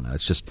 I don't know.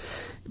 It's just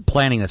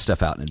planning that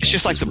stuff out in advance. It's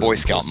just like the Boy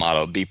Scout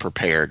motto, be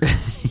prepared.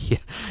 Yeah.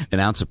 An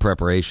ounce of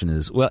preparation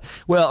is, well,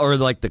 or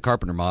like the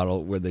Carpenter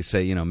model where they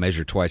say,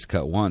 measure twice,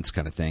 cut once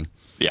kind of thing.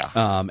 Yeah.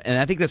 And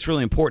I think that's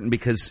really important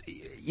because,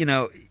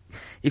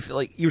 if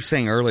like you were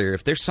saying earlier,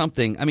 if there's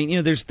something,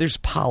 there's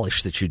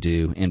polish that you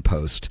do in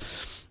post,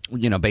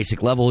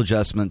 basic level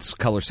adjustments,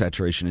 color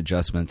saturation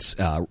adjustments,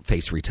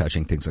 face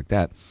retouching, things like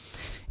that.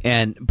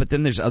 But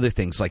then there's other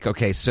things like,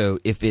 okay, so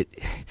if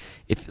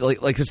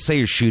let's say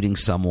you're shooting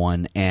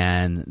someone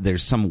and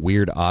there's some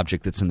weird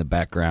object that's in the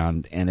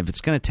background, and if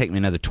it's going to take me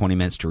another 20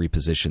 minutes to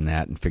reposition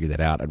that and figure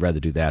that out, I'd rather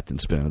do that than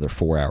spend another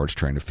 4 hours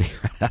trying to figure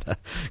out how to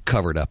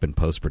cover it up in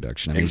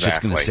post-production. It's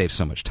just going to save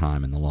so much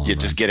time in the long run.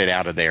 Just get it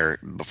out of there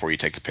before you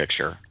take the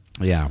picture.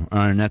 Yeah,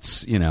 and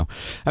that's,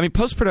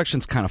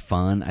 post-production's kind of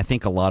fun. I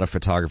think a lot of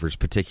photographers,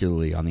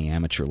 particularly on the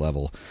amateur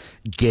level,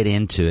 get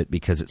into it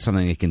because it's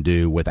something they can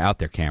do without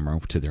their camera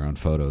to their own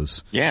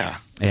photos. Yeah.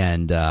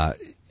 And,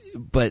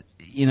 but,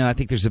 I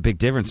think there's a big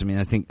difference.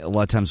 I think a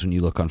lot of times when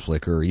you look on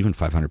Flickr or even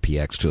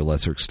 500px to a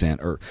lesser extent,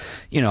 or,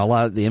 a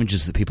lot of the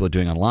images that people are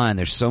doing online,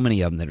 there's so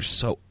many of them that are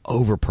so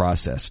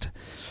over-processed.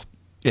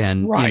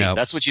 And right,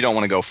 that's what you don't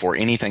want to go for.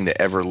 Anything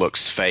that ever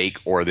looks fake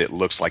or that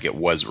looks like it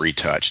was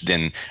retouched.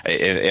 Then,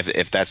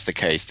 if that's the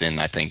case, then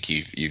I think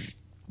you've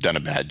done a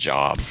bad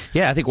job.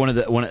 Yeah, I think some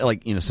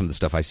of the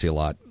stuff I see a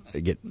lot,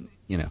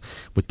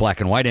 with black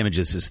and white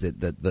images is that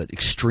the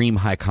extreme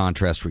high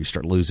contrast where you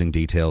start losing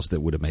details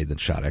that would have made the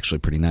shot actually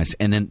pretty nice,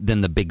 and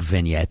then the big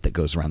vignette that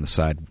goes around the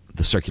side,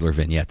 the circular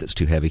vignette that's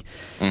too heavy.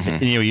 Mm-hmm.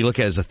 And, you look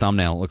at it as a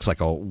thumbnail, it looks like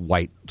a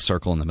white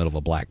circle in the middle of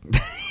a black.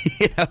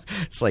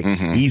 It's like,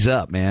 ease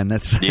up, man.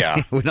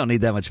 We don't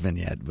need that much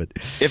vignette. But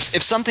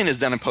if something is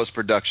done in post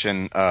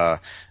production,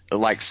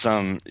 like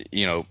some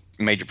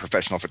major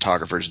professional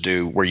photographers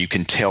do, where you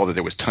can tell that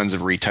there was tons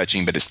of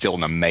retouching, but it's still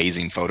an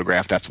amazing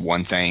photograph, that's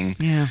one thing.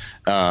 Yeah.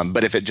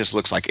 But if it just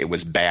looks like it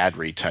was bad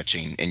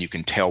retouching and you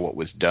can tell what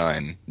was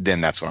done,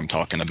 then that's what I'm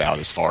talking about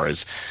as far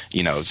as,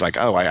 it's like,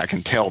 oh, I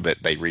can tell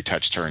that they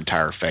retouched her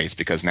entire face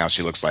because now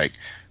she looks like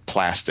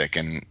plastic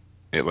and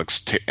it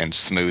looks and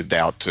smoothed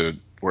out to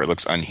where it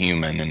looks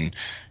unhuman and,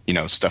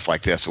 stuff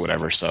like this or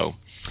whatever. So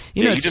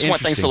you just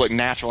want things to look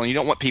natural, and you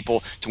don't want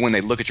people to, when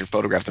they look at your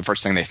photograph, the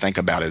first thing they think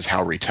about is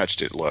how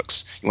retouched it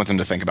looks. You want them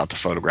to think about the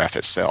photograph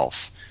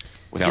itself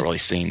without really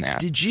seeing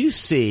that. Did you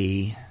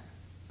see,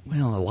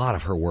 well, a lot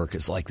of her work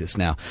is like this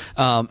now,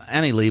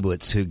 Annie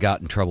Leibovitz, who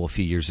got in trouble a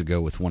few years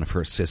ago with one of her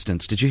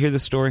assistants. Did you hear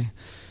this story?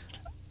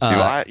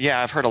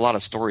 I've heard a lot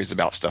of stories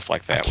about stuff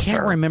like that. I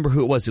can't remember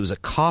who it was. It was a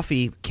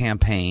coffee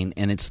campaign,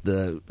 and it's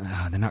they're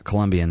not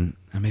Colombian.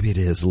 Maybe it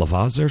is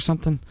Lavazza or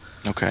something.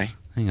 Okay.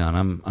 Hang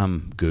on,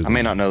 I'm Googling. I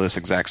may not know this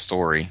exact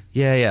story.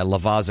 Yeah,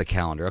 Lavazza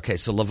calendar. Okay,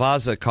 so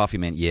Lavazza Coffee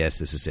Man, yes,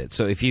 this is it.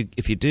 So if you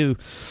do,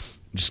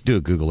 just do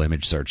a Google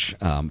image search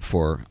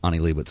for Annie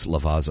Leibovitz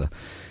Lavazza.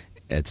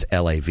 It's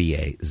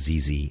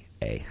Lavazza,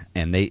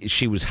 and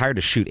she was hired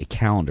to shoot a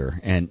calendar.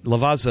 And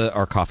Lavazza,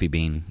 our coffee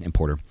bean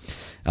importer,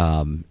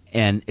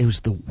 and it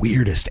was the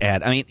weirdest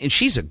ad. And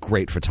she's a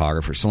great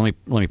photographer. So let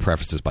me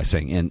preface this by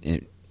saying,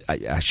 and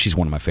she's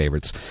one of my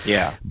favorites.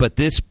 Yeah. But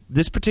this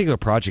particular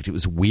project, it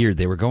was weird.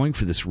 They were going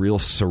for this real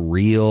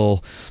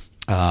surreal,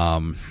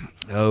 I'm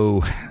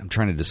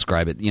trying to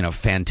describe it,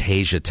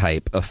 Fantasia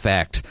type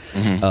effect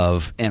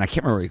of, and I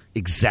can't remember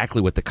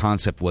exactly what the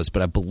concept was,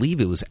 but I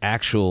believe it was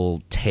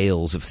actual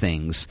tales of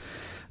things.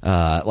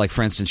 Like,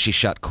 for instance, she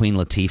shot Queen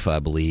Latifah, I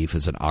believe,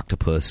 as an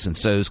octopus. And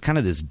so it was kind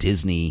of this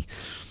Disney,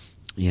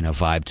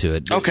 vibe to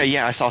it. Okay,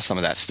 yeah, I saw some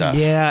of that stuff.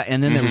 Yeah,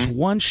 and then there was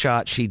one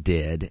shot she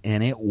did,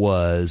 and it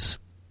was,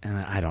 and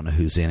I don't know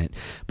who's in it,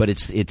 but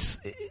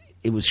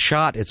it was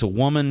shot, it's a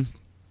woman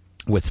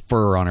with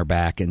fur on her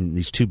back and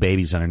these two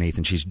babies underneath,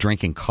 and she's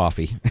drinking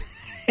coffee.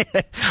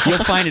 You'll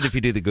find it if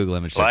you do the Google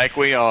image search. Like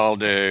we all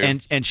do.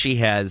 And she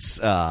has,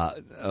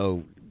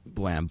 I'm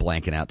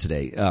blanking out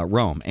today,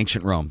 Rome,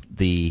 ancient Rome,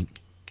 the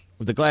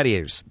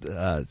gladiators.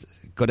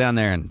 Go down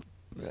there and,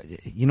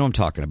 you know what I'm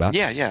talking about.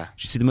 Yeah.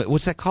 Did you see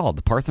what's that called?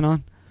 The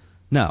Parthenon?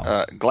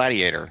 No.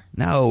 Gladiator.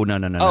 No. Oh,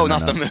 not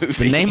the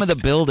movie. The name of the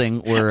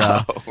building where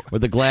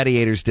the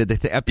gladiators did the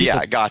thing.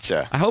 Yeah,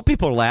 gotcha. I hope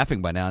people are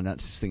laughing by now, not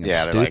just thinking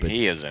I'm stupid. Like,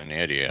 he is an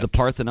idiot. The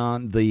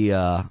Parthenon,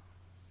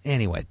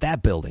 anyway,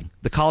 that building.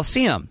 The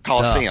Colosseum.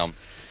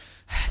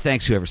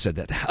 Thanks, whoever said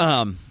that.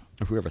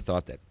 Or whoever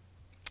thought that.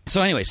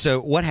 So anyway,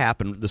 what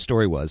happened, the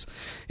story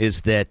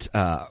is that,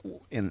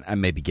 and I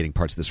may be getting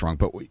parts of this wrong,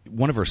 but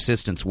one of her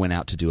assistants went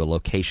out to do a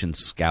location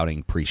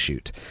scouting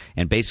pre-shoot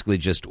and basically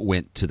just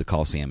went to the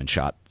Coliseum and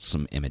shot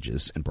some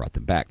images and brought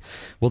them back.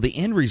 Well, the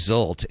end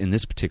result in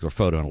this particular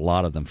photo, and a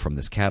lot of them from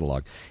this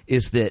catalog,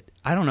 is that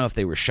I don't know if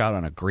they were shot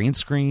on a green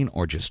screen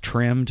or just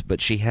trimmed,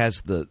 but she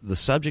has the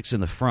subjects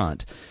in the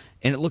front,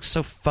 and it looks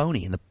so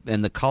phony,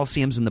 and the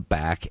Coliseum's in the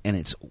back, and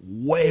it's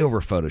way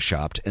over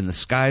photoshopped, and the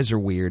skies are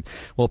weird.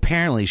 Well,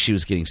 apparently she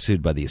was getting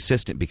sued by the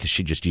assistant because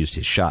she just used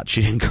his shot.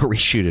 She didn't go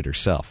reshoot it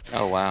herself.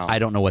 Oh, wow. I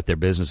don't know what their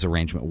business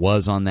arrangement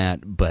was on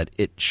that, but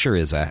it sure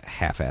is a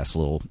half-assed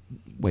little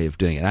way of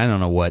doing it. I don't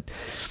know what...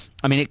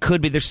 I mean, it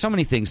could be. There's so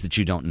many things that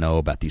you don't know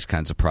about these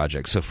kinds of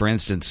projects. So, for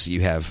instance,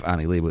 you have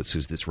Annie Leibovitz,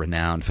 who's this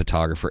renowned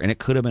photographer, and it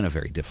could have been a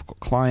very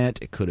difficult client.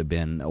 It could have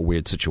been a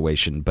weird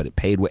situation, but it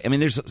paid. I mean,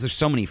 there's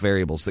so many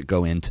variables that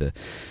go into.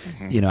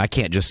 I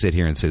can't just sit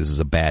here and say this is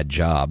a bad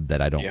job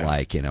that I don't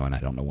like. And I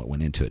don't know what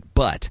went into it.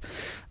 But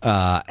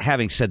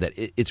having said that,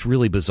 it's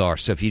really bizarre.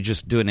 So, if you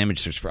just do an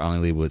image search for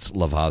Annie Leibovitz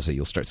Lavaza,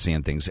 you'll start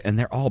seeing things, and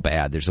they're all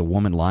bad. There's a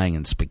woman lying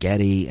in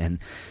spaghetti, and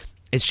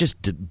it's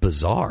just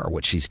bizarre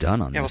what she's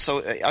done on this. Well,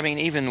 so I mean,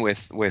 even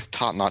with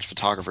top-notch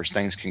photographers,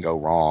 things can go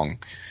wrong,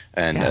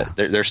 and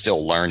they're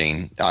still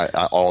learning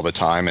all the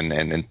time. And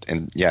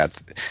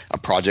a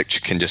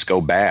project can just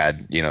go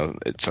bad.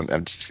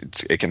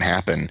 It can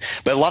happen.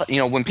 But a lot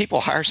of, when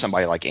people hire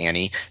somebody like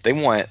Annie, they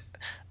want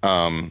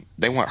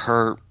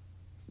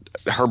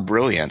her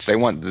brilliance. They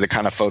want the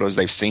kind of photos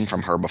they've seen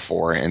from her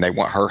before, and they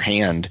want her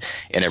hand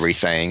and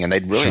everything, and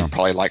they'd really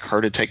probably like her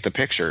to take the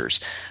pictures.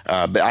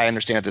 But I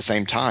understand at the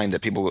same time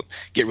that people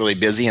get really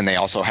busy, and they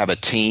also have a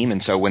team,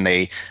 and so when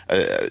they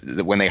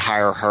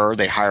hire her,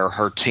 they hire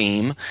her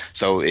team.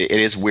 So it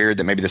is weird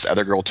that maybe this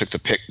other girl took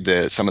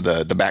some of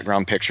the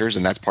background pictures,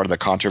 and that's part of the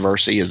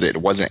controversy, is that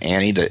it wasn't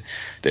Annie that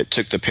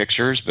took the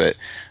pictures, but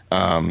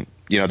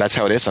that's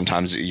how it is.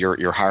 Sometimes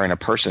you're hiring a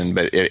person,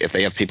 but if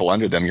they have people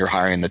under them, you're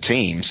hiring the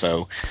team.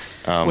 So,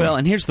 well,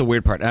 and here's the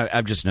weird part.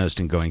 I've just noticed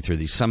in going through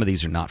these, some of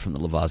these are not from the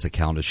Lavaza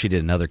calendar. She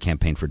did another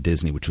campaign for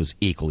Disney, which was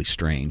equally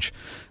strange.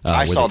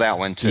 I saw that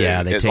one too.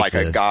 Yeah, it's like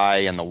a guy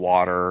in the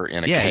water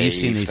in a cave. Yeah, you've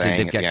seen these. Thing.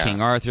 They've got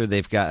King Arthur.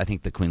 They've got, I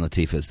think, the Queen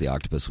Latifah as the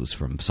octopus was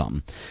from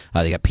something.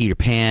 They got Peter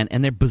Pan,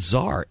 and they're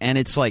bizarre. And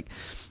it's like,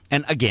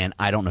 and again,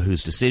 I don't know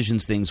whose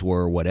decisions things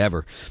were, or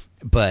whatever,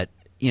 but.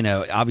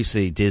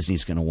 Obviously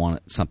Disney's going to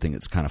want something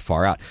that's kind of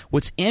far out.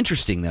 What's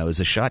interesting, though,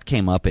 is a shot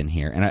came up in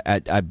here, and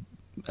I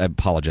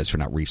apologize for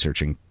not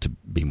researching to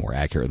be more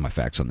accurate with my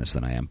facts on this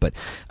than I am, but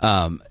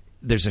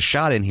there's a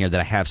shot in here that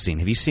I have seen.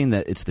 Have you seen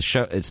that? It's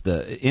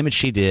the image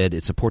she did.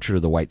 It's a portrait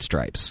of the White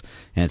Stripes,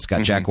 and it's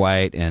got Jack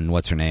White and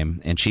what's her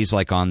name, and she's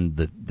like on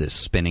this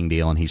spinning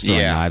deal, and he's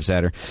throwing knives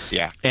at her.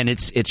 Yeah, and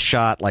it's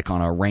shot like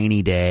on a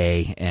rainy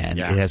day, and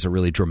it has a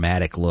really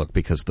dramatic look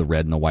because the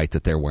red and the white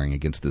that they're wearing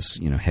against this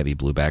heavy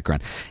blue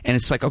background, and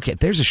it's like, okay,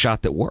 there's a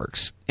shot that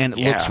works, and it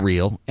looks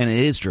real, and it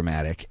is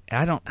dramatic.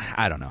 I don't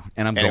know,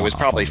 and it was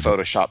probably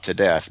photoshopped to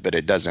death, but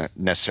it doesn't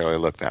necessarily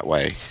look that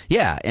way.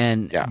 Yeah,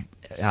 and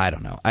I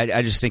don't know.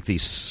 I just think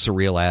these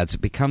surreal ads,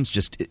 it becomes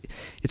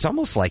it's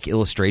almost like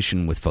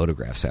illustration with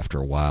photographs after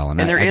a while. And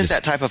there is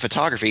that type of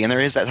photography, and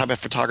there is that type of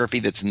photography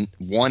that's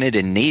wanted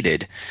and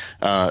needed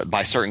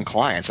by certain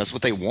clients. That's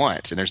what they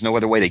want, and there's no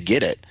other way to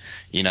get it,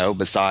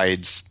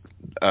 besides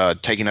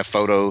taking a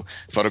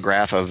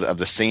photograph of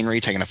the scenery,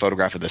 taking a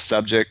photograph of the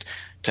subject,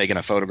 taking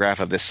a photograph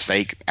of this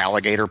fake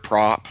alligator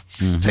prop,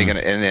 and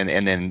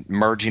then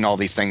merging all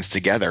these things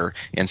together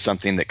in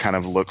something that kind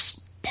of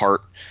looks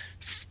part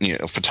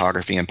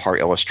photography and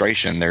part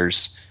illustration.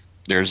 There's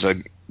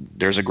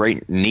there's a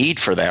great need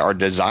for that or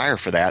desire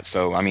for that.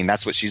 So I mean,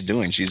 that's what she's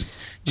doing. She's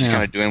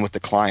kind of doing what the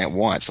client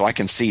wants. So I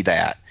can see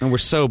that. And we're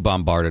so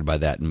bombarded by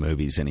that in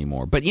movies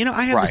anymore. But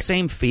I have the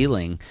same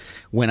feeling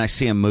when I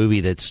see a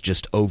movie that's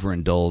just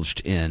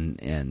overindulged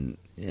in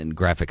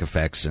graphic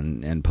effects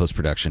and post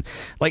production.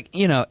 Like,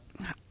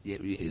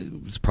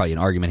 it's probably an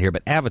argument here,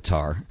 but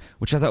Avatar,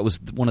 which I thought was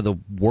one of the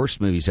worst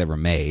movies ever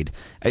made,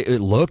 it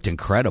looked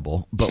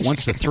incredible, but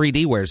once the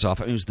 3D wears off,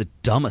 it was the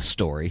dumbest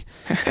story.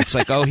 It's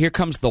like, oh, here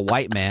comes the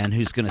white man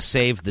who's going to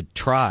save the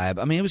tribe.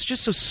 I mean, it was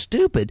just so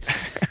stupid.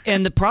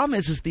 And the problem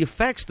is the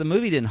effects, the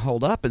movie didn't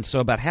hold up, and so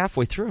about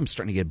halfway through, I'm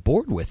starting to get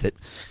bored with it.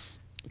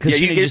 Yeah,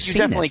 you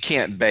definitely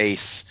can't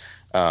base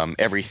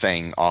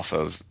everything off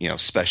of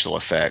special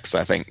effects.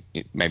 I think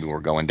maybe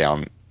we're going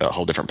down a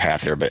whole different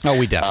path here, but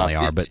we definitely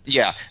are. But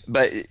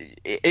but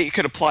it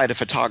could apply to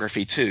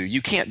photography too.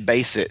 You can't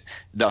base it.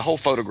 The whole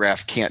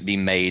photograph can't be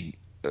made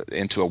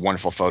into a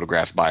wonderful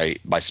photograph by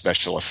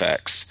special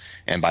effects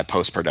and by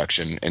post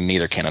production, and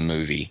neither can a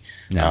movie.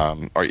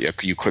 No. Or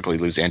you quickly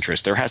lose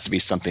interest. There has to be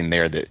something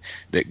there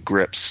that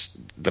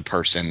grips the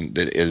person,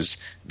 that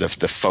is the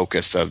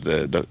focus of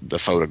the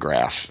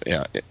photograph.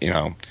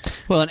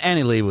 Well, and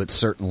Annie Leibovitz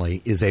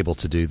certainly is able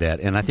to do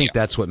that, and I think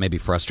that's what maybe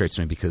frustrates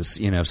me, because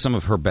some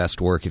of her best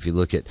work, if you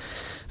look at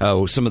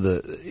some of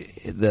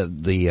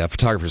the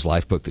photographer's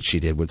life book that she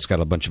did, which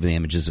got a bunch of the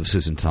images of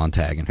Susan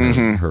Sontag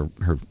and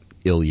her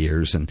ill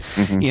years, and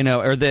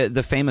or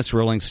the famous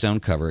Rolling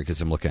Stone cover,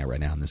 because I'm looking at it right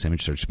now in this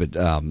image search, but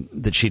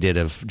that she did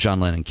of John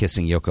Lennon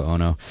kissing Yoko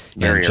Ono,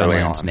 and John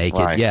Lennon's naked,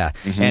 right.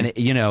 And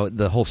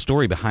the whole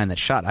story behind that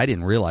shot, I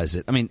didn't realize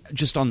it. I mean,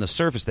 just on the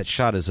surface, that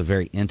shot is a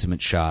very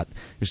intimate shot.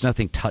 There's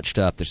nothing touched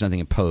up. There's nothing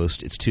in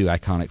post. It's two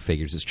iconic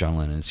figures. It's John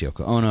Lennon and it's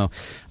Yoko Ono,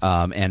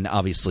 and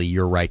obviously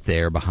you're right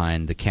there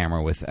behind the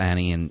camera with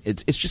Annie, and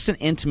it's just an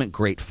intimate,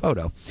 great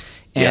photo,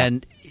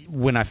 and.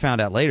 When I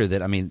found out later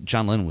that,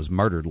 John Lennon was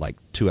murdered like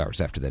 2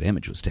 hours after that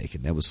image was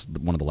taken. That was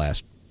one of the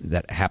last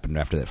that happened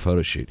after that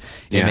photo shoot.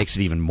 It makes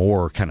it even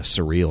more kind of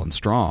surreal and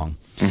strong.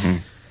 Mm-hmm.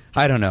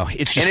 I don't know.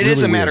 It's just and it really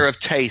is a matter weird. of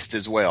taste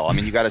as well. I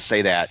mean, you got to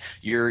say that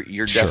you're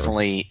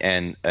definitely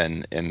and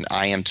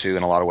I am too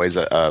in a lot of ways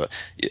a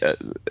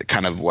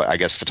kind of what I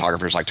guess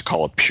photographers like to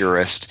call a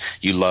purist.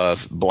 You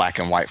love black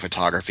and white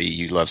photography.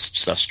 You love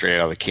stuff straight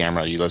out of the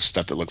camera. You love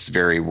stuff that looks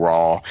very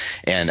raw.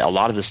 And a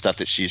lot of the stuff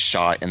that she's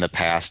shot in the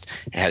past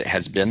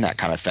has been that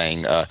kind of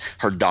thing.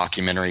 Her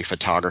documentary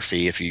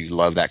photography. If you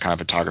love that kind of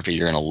photography,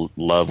 you're going to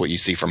love what you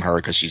see from her,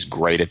 because she's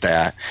great at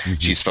that. Mm-hmm.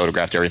 She's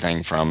photographed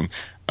everything from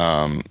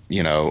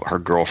her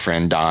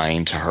girlfriend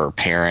dying to her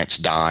parents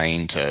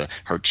dying to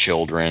her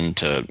children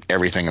to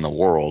everything in the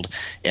world,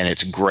 and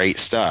it's great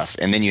stuff.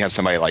 And then you have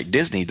somebody like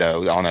Disney,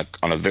 though, on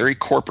a very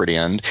corporate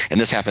end, and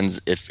this happens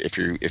if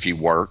you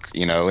work,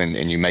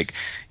 and you make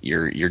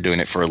you're doing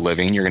it for a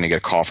living. You're going to get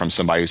a call from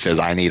somebody who says,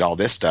 "I need all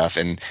this stuff,"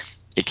 and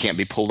it can't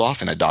be pulled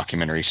off in a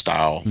documentary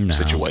style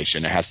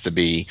situation. It has to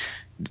be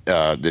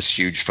this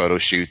huge photo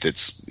shoot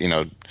that's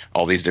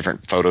all these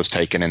different photos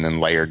taken and then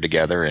layered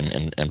together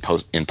in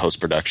post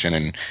production,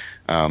 and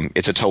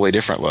it's a totally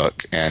different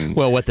look. And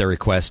what they're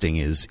requesting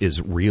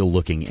is real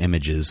looking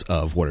images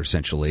of what are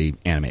essentially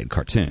animated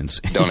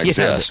cartoons. Don't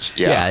exist.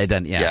 Yeah, it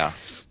doesn't. Yeah.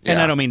 And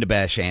I don't mean to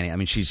bash Annie. I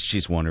mean,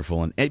 she's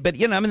wonderful, but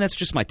that's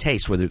just my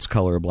taste, whether it's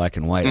color or black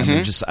and white.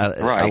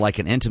 Mm-hmm. I like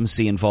an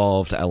intimacy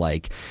involved. I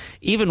like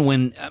even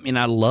when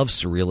I love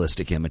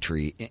surrealistic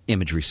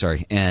imagery.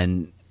 Sorry,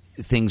 and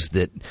things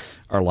that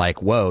are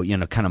like, whoa,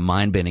 kind of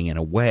mind bending in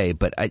a way.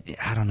 But I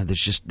don't know.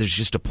 There's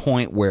just a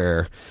point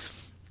where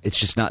it's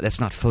just not. That's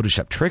not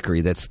Photoshop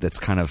trickery. That's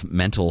kind of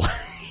mental.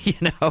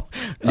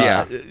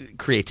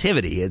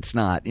 Creativity. It's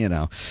not,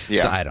 So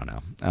I don't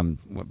know.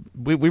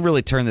 We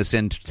really turn this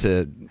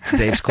into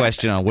Dave's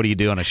question on what do you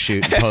do on a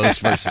shoot and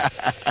post versus.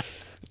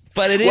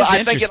 But it is interesting.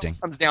 I think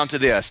it comes down to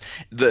this: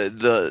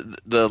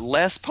 the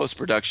less post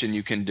production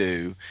you can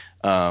do,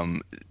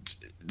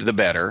 the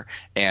better,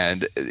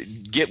 and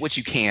get what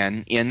you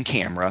can in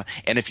camera.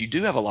 And if you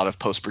do have a lot of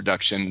post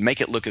production,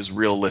 make it look as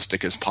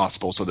realistic as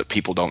possible so that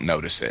people don't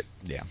notice it.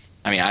 Yeah.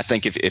 I mean, I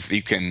think if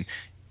you can,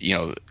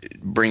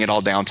 bring it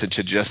all down to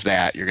just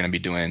that, you're going to be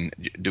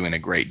doing a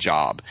great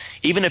job.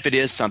 Even if it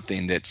is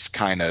something that's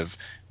kind of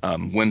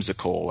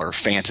whimsical or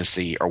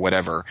fantasy or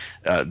whatever,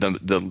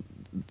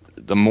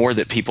 the more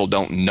that people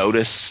don't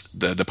notice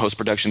the post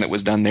production that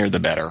was done there, the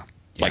better.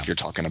 Yeah. Like you're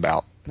talking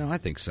about. No, I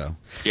think so.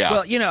 Yeah.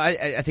 Well,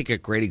 I think a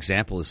great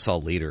example is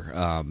Saul Leiter.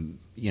 I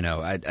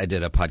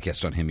did a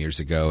podcast on him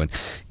years ago, and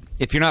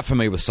if you're not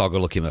familiar with Saul, go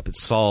look him up.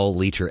 It's Saul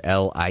Leiter,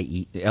 Leiter,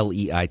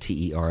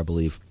 I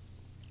believe.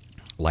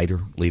 Leiter.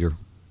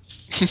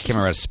 Can't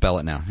remember how to spell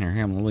it now. Here,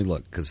 let me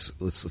look, because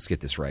let's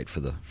get this right for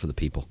the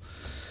people,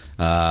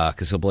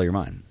 because he'll blow your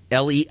mind.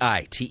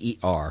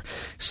 Leiter.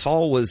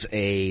 Saul was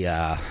he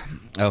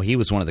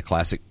was one of the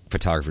classic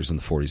photographers in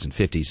the 40s and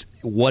 50s.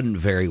 Wasn't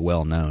very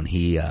well known.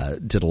 He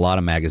did a lot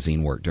of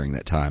magazine work during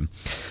that time.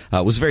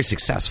 Was very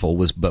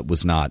successful, but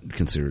was not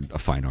considered a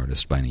fine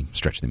artist by any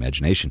stretch of the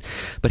imagination.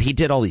 But he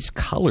did all these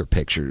color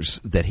pictures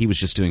that he was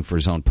just doing for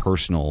his own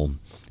personal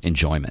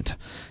enjoyment,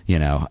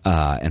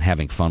 and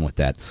having fun with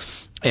that.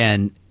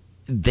 And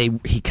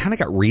he kind of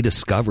got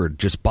rediscovered,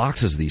 just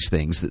boxes of these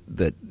things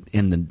that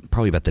in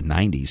probably about the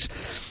 90s.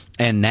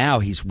 And now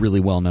he's really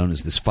well known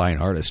as this fine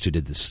artist who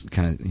did this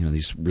kind of,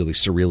 these really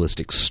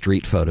surrealistic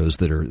street photos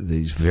that are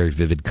these very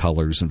vivid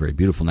colors and very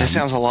beautiful. Now, this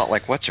sounds a lot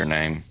like what's her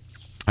name?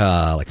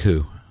 Like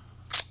who?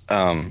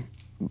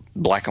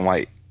 Black and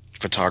white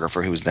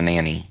photographer who was the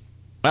nanny.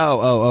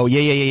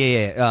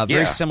 Yeah.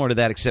 Very similar to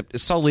that, except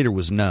Saul Leiter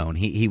was known.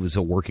 He was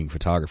a working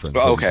photographer. In the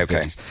 40s and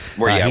 50s.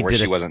 Where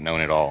she wasn't known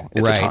at all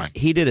at the time.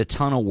 He did a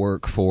ton of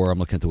work for. I'm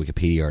looking at the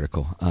Wikipedia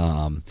article.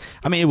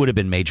 It would have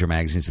been major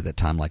magazines at that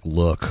time, like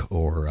Look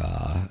or.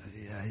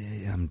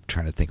 I'm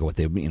trying to think of what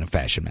they,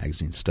 fashion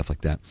magazines, stuff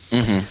like that.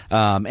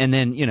 Mm-hmm. And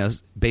then,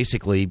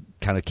 basically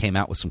kind of came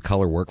out with some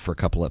color work for a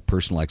couple of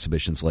personal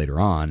exhibitions later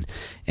on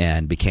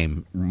and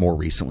became more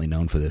recently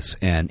known for this.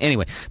 And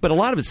anyway, but a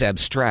lot of it's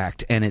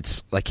abstract, and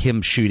it's like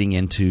him shooting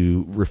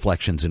into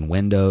reflections in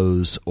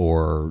windows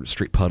or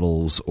street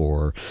puddles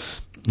or,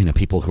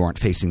 people who aren't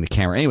facing the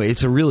camera. Anyway,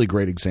 it's a really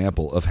great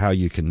example of how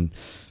you can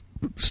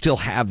still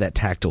have that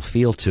tactile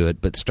feel to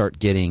it, but start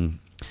getting,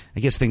 I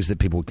guess, things that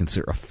people would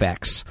consider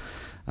effects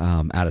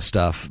out of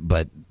stuff,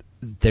 but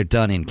they're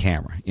done in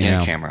camera.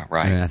 In camera,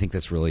 right? And I think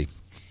that's really.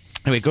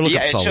 Anyway, go look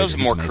up Saul Leiter. It shows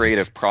a more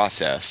creative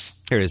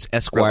process. Here it is,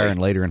 Esquire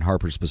and later in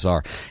Harper's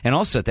Bazaar. And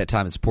also at that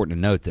time, it's important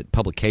to note that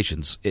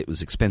publications, it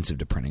was expensive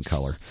to print in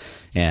color,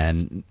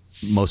 and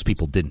most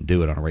people didn't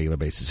do it on a regular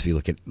basis. If you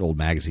look at old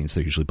magazines,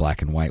 they're usually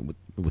black and white,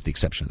 with the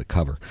exception of the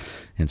cover.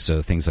 And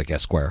so things like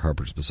Esquire,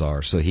 Harper's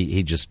Bazaar. So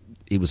he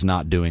was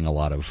not doing a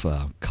lot of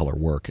color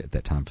work at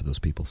that time for those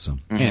people. So,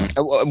 anyway.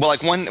 Well,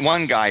 like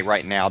one guy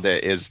right now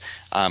that is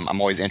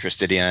I'm always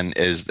interested in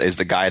is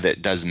the guy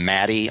that does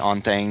Maddie on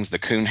things, the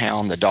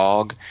coonhound, the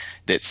dog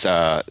that's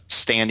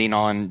standing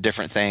on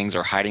different things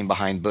or hiding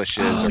behind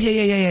bushes.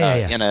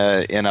 In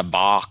a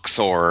box,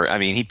 or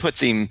he puts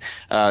him.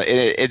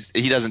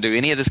 He doesn't do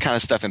any of this kind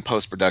of stuff in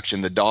post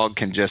production. The dog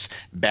can just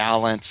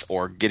balance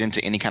or get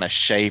into any kind of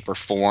shape or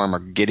form or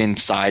get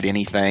inside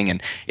anything,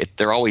 and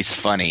they're always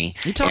funny.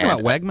 You talking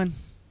about Wegman?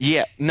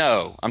 Yeah,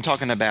 no, I'm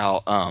talking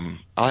about. I'll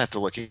have to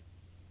look.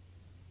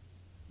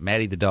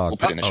 Maddie the dog. We'll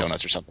put it in the show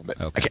notes or something. But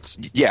okay.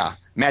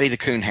 Maddie the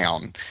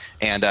coonhound,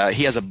 and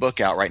he has a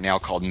book out right now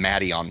called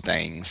Maddie on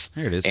Things.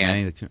 Here it is,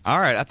 Maddie the Coon. All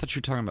right, I thought you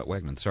were talking about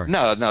Wegman. Sorry.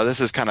 No, this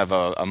is kind of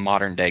a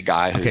modern day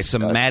guy. Okay, so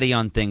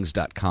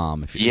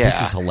MaddieOnThings.com.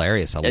 This is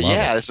hilarious. I love it.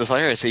 Yeah, this is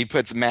hilarious. He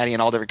puts Maddie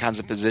in all different kinds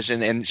of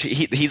positions, and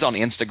he's on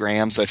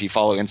Instagram. So if you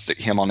follow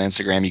him on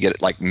Instagram, you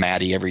get like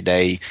Maddie every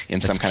day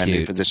in some kind of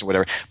new position,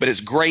 whatever. But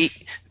it's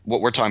great.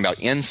 What we're talking about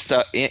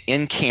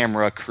in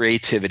camera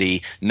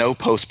creativity, no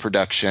post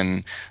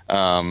production.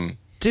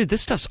 Dude,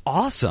 this stuff's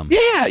awesome.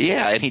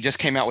 Yeah, and he just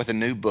came out with a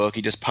new book.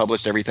 He just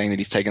published everything that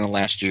he's taken the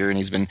last year, and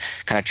he's been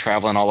kind of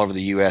traveling all over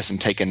the U.S.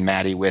 and taking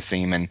Maddie with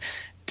him and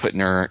putting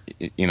her,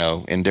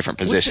 in different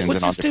positions.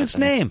 What's this dude's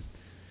name?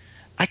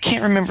 I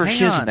can't remember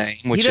his name.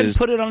 He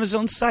doesn't put it on his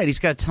own site. He's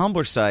got a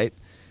Tumblr site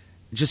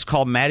just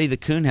called Maddie the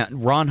Coonhound.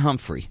 Ron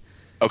Humphrey.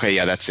 Okay,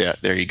 yeah, that's it.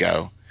 There you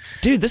go.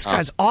 Dude, this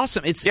guy's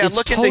awesome. It's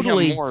look totally into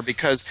him more,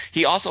 because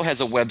he also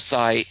has a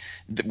website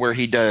where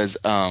he does.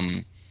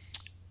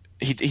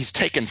 He's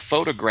taken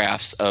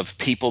photographs of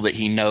people that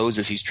he knows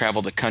as he's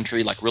traveled the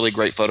country, like really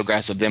great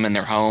photographs of them in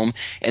their home,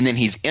 and then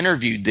he's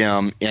interviewed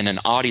them in an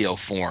audio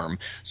form.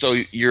 So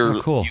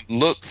you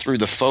look through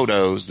the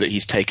photos that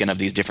he's taken of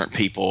these different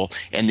people,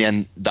 and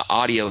then the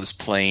audio is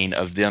playing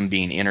of them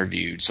being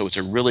interviewed. So it's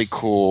a really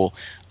cool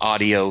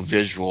audio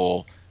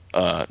visual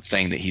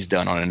thing that he's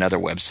done on another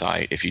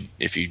website. If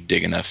you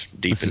dig enough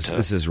deep into it,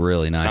 this is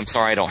really nice. I'm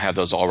sorry I don't have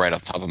those all right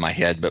off the top of my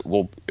head, but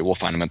we'll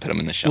find them and put them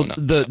in the show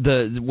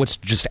notes. What's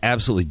just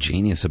absolutely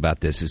genius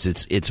about this is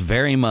it's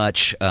very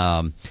much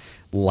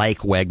like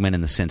Wegman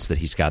in the sense that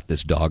he's got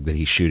this dog that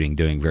he's shooting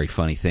doing very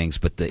funny things,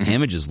 but the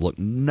images look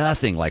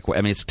nothing like.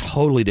 It's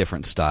totally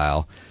different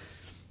style.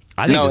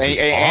 I think this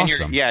is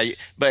awesome.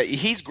 But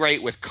he's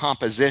great with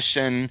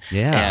composition.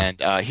 Yeah,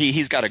 and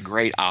he's got a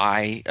great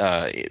eye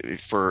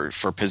for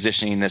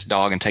positioning this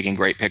dog and taking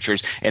great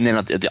pictures. And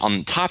then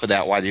on top of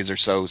that, why these are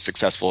so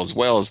successful as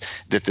well is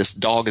that this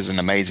dog is an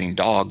amazing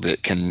dog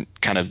that can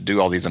kind of do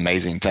all these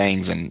amazing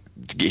things, and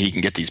he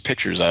can get these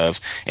pictures of,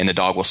 and the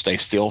dog will stay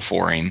still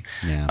for him.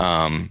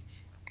 Yeah.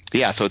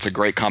 So it's a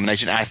great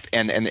combination.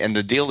 And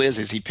the deal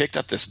is he picked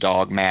up this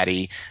dog,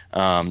 Maddie.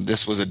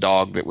 This was a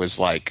dog that was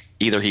like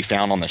either he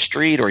found on the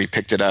street or he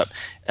picked it up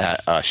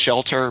at a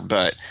shelter.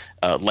 But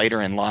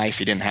later in life,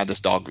 he didn't have this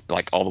dog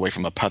like all the way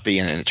from a puppy,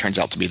 and it turns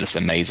out to be this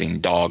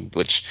amazing dog,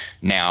 which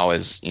now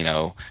is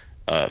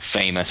a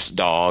famous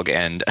dog,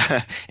 and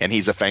and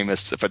he's a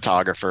famous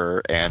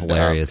photographer, and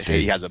hilarious,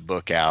 he has a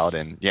book out,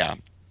 and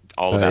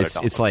all about it's,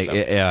 it. It's like,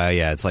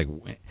 yeah, it's like,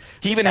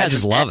 he even I has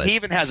just love it. He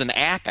even has an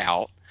app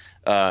out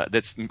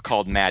that's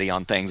called Maddie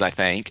on Things, I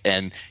think,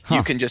 and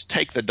you can just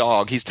take the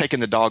dog. He's taken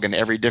the dog in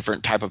every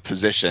different type of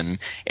position,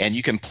 and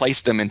you can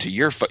place them into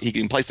your. He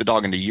can place the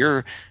dog into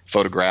your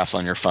photographs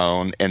on your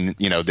phone, and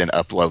then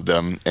upload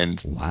them,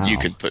 and you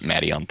can put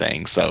Maddie on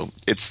Things. So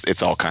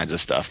it's all kinds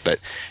of stuff, but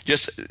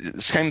just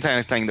the same kind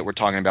of thing that we're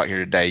talking about here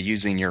today,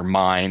 using your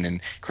mind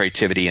and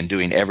creativity and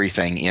doing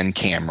everything in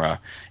camera,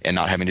 and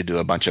not having to do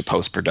a bunch of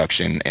post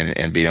production,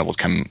 and being able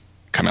to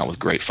come out with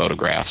great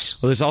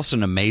photographs. Well, there's also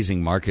an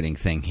amazing marketing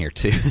thing here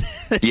too.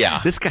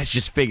 Yeah. This guy's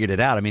just figured it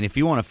out. I mean, if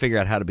you want to figure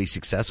out how to be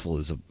successful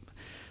as a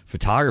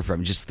photographer, I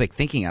mean, just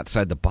thinking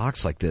outside the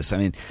box like this. I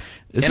mean,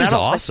 this is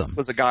awesome.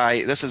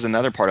 This is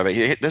another part of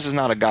it. This is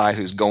not a guy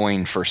who's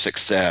going for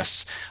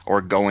success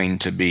or going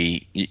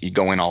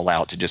all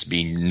out to just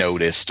be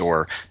noticed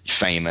or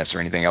famous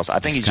or anything else. I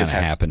think he's just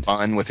having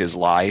fun with his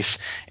life,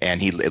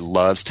 and he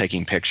loves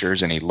taking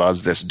pictures, and he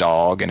loves this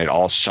dog, and it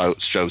all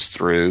shows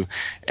through.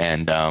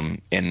 And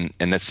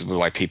this is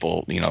why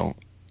people,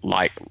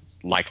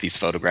 like these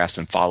photographs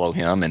and follow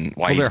him, and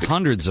why there are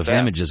hundreds of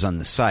images on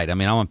the site. I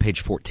mean, I'm on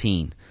page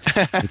 14.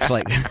 It's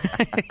like,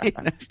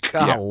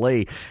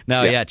 golly.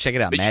 Check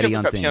it out. But Maddie you can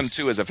on look up Things. him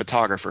too as a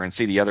photographer and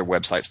see the other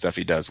website stuff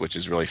he does, which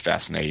is really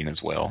fascinating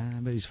as well. I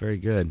bet he's very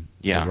good.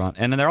 Yeah.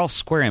 And they're all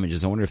square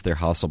images. I wonder if they're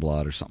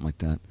Hasselblad or something like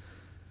that.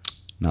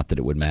 Not that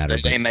it would matter.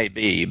 They may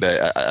be,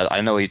 but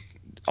I know he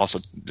also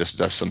just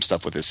does some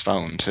stuff with his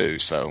phone too.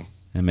 So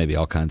and maybe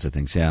all kinds of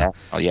things. Yeah.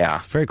 Oh yeah.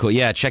 It's very cool.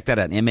 Yeah. Check that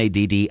out.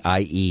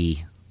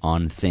 MADDIE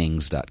on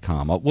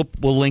things.com.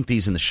 We'll link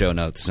these in the show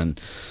notes. And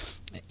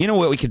you know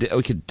what we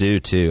could do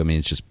too. I mean,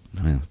 it's just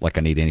like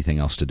I need anything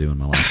else to do in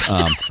my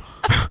life.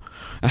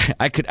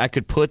 I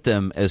could put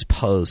them as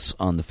posts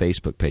on the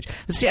Facebook page.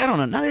 But see, I don't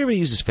know. Not everybody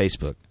uses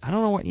Facebook. I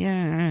don't know what.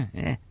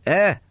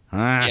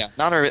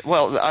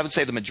 Well, I would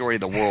say the majority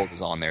of the world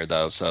is on there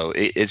though. So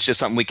it's just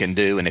something we can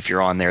do. And if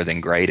you're on there,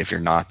 then great. If you're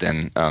not,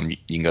 then you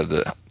can go to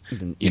the.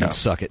 You can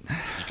suck it.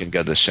 You can go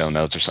to the show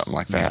notes or something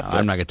like that. No,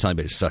 I'm not going to tell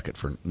anybody to suck it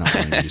for not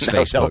wanting to use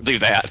Facebook. Don't do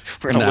that.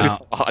 We're going to lose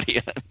the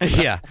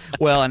audience. Yeah.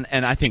 Well, and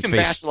I think you can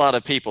bash a lot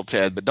of people,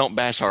 Ted, but don't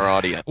bash our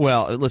audience.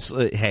 Well,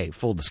 hey,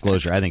 full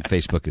disclosure, I think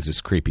Facebook is as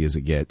creepy as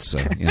it gets.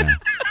 So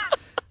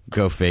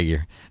go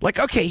figure. Like,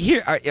 okay,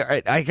 here, all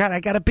right, I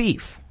got a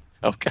beef.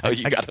 Okay,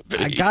 you got a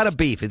beef. I got a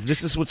beef.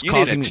 This is what's you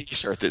causing. You need a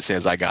T-shirt that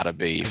says "I got a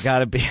beef." I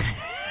got a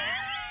beef.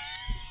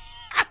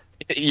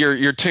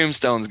 Your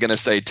tombstone's going to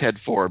say Ted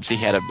Forbes. He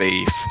had a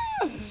beef.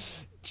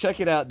 Check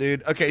it out,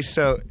 dude. Okay,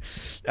 so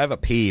I have a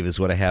peeve is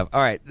what I have.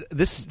 All right,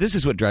 this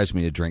is what drives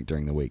me to drink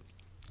during the week.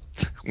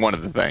 One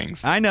of the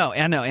things. I know,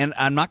 and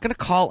I'm not going to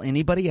call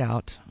anybody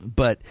out,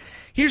 but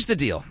here's the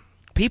deal.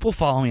 People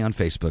follow me on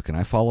Facebook, and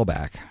I follow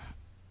back.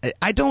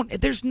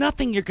 There's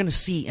nothing you're going to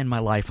see in my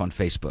life on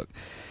Facebook.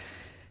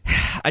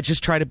 I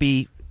just try to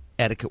be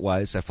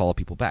etiquette-wise. I follow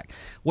people back.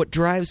 What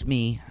drives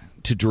me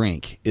to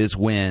drink is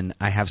when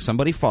I have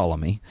somebody follow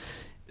me.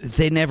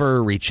 They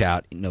never reach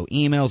out, no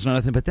emails, no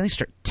nothing, but then they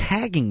start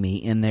tagging me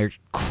in their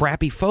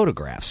crappy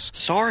photographs.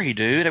 Sorry,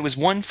 dude. It was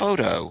one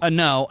photo.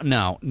 No.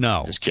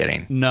 Just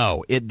kidding.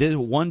 No.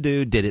 One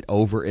dude did it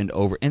over and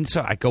over. And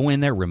so I go in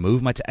there,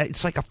 remove my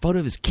it's like a photo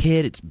of his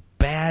kid. It's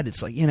bad.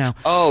 It's like,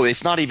 Oh,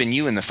 it's not even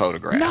you in the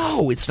photograph.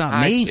 No, it's not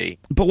me. I see.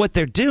 But what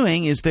they're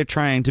doing is they're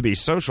trying to be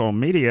social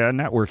media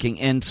networking,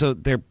 and so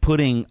they're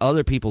putting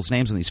other people's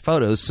names in these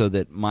photos so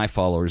that my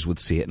followers would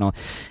see it and all.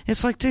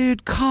 It's like,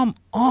 dude, come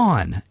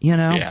on,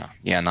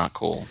 Yeah, not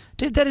cool.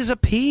 Dude, that is a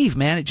peeve,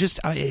 man. It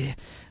just it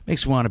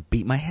makes me want to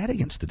beat my head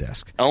against the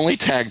desk. Only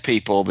tag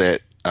people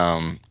that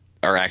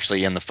are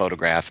actually in the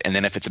photograph, and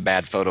then if it's a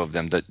bad photo of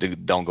them,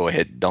 don't go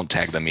ahead, don't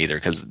tag them either,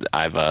 because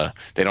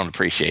they don't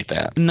appreciate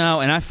that.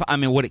 No, and I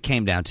mean, what it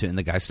came down to, and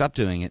the guy stopped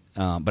doing it,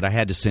 but I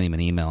had to send him an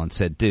email and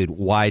said, dude,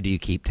 why do you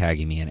keep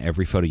tagging me in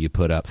every photo you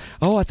put up?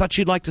 Oh, I thought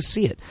you'd like to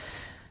see it.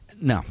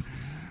 No.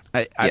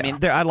 I mean,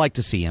 I'd like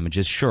to see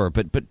images, sure,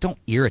 but don't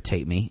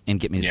irritate me and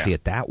get me to see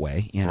it that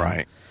way.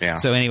 Right, yeah.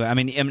 So anyway, I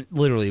mean,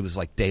 literally it was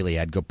like daily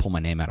I'd go pull my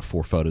name out of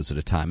 4 photos at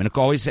a time. And it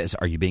always says,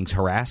 are you being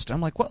harassed?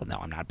 I'm like, well, no,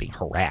 I'm not being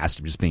harassed.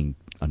 I'm just being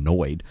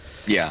annoyed.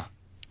 Yeah.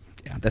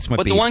 Yeah, that's my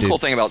But beef, the one dude. cool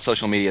thing about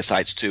social media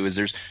sites, too, is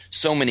there's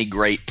so many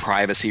great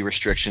privacy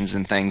restrictions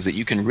and things that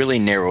you can really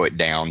narrow it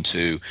down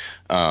to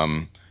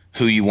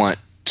who you want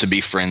to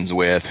be friends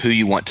with, who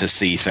you want to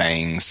see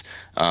things,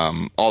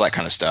 all that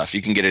kind of stuff.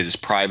 You can get it as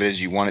private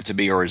as you want it to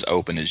be or as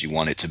open as you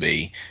want it to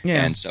be.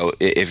 Yeah. And so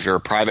if you're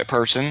a private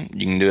person,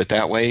 you can do it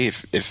that way.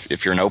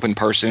 If you're an open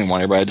person and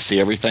want everybody to see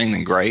everything,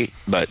 then great.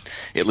 But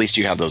at least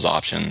you have those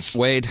options.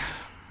 Wade.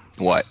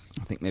 What?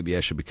 I think maybe I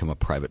should become a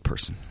private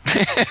person.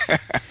 I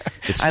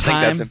think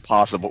that's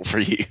impossible for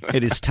you.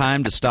 It is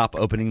time to stop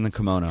opening the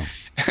kimono.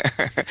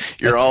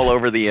 You're all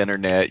over the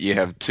internet. You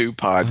have 2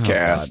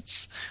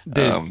 podcasts.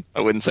 Dude.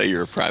 I wouldn't say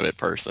you're a private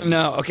person.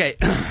 No, okay.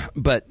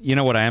 But you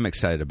know what I am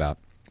excited about?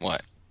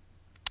 What?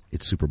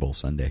 It's Super Bowl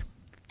Sunday.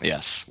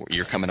 Yes.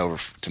 You're coming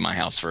over to my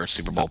house for a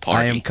Super Bowl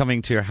party. I am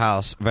coming to your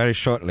house very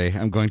shortly.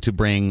 I'm going to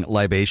bring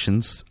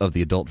libations of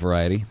the adult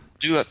variety.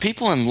 Do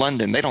people in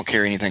London? They don't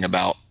care anything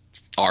about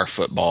our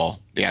football,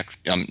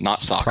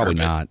 not soccer, Probably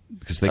but, not,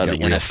 because they got the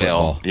real NFL.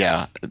 football.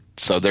 Yeah,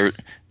 so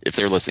if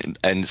they're listening,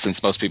 and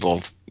since most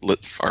people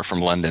are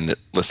from London that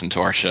listen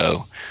to our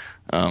show,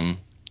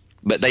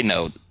 but they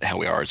know how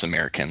we are as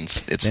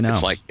Americans.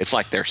 It's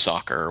like their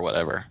soccer or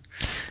whatever.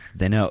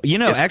 They know.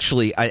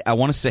 Actually, I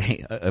want to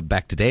say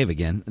back to Dave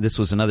again. This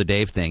was another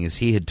Dave thing, is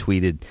he had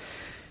tweeted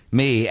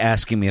me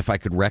asking me if I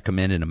could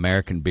recommend an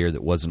American beer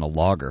that wasn't a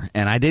lager,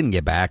 and I didn't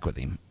get back with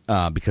him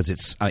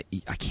because I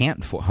can't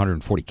in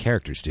 140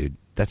 characters, dude.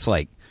 That's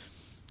like,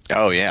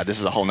 oh yeah, this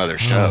is a whole nother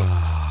show.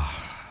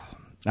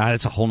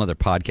 It's a whole nother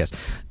podcast.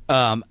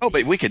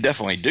 But we could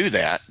definitely do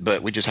that,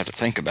 but we just have to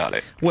think about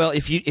it. Well,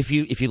 if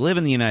you live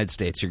in the United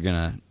States, you're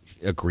gonna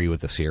agree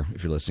with us here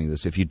if you're listening to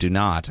this. If you do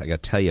not, I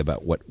got to tell you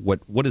about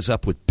what is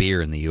up with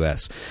beer in the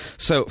U.S.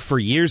 So for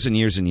years and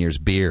years and years,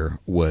 beer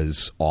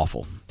was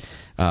awful.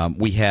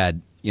 We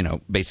had,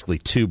 basically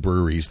two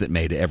breweries that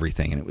made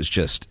everything, and it was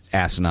just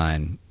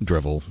asinine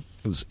drivel.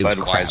 It was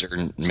Budweiser crap.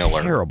 and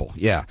Miller. Terrible,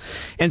 yeah.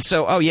 And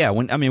so,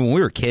 when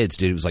we were kids,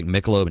 dude, it was like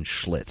Michelob and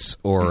Schlitz,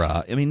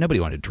 or nobody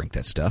wanted to drink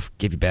that stuff.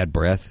 Gave you bad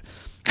breath.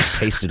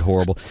 Tasted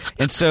horrible.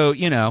 And so,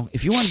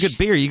 if you want good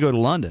beer, you go to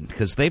London,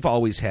 because they've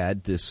always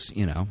had this,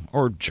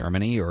 or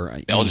Germany, or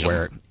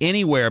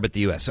anywhere but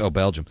the U.S. Oh,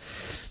 Belgium.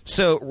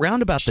 So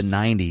round about the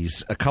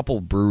 90s, a couple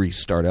breweries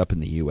start up in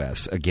the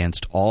U.S.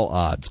 against all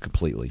odds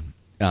completely.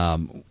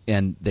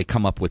 And they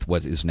come up with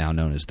what is now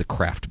known as the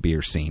craft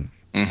beer scene.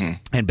 Mm-hmm.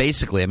 And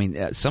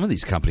basically, some of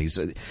these companies,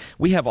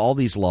 we have all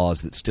these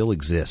laws that still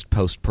exist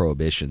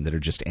post-prohibition that are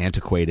just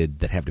antiquated,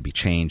 that have to be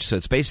changed. So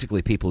it's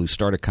basically people who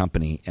start a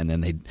company and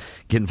then they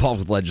get involved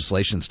with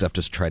legislation and stuff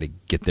just to try to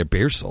get their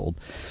beer sold.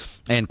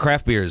 And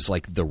craft beer is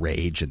like the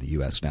rage in the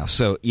U.S. now.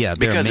 So, yeah,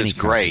 there because are many it's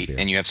great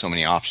and you have so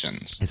many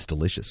options. It's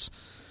delicious.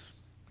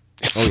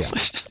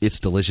 It's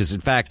delicious.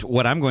 In fact,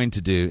 what I'm going to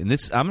do, and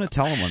I'm going to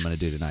tell them what I'm going to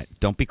do tonight.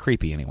 Don't be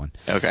creepy, anyone.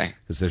 Okay.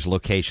 Because there's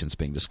locations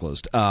being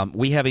disclosed.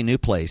 We have a new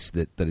place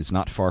that is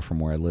not far from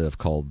where I live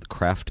called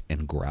Craft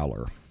and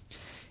Growler.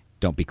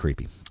 Don't be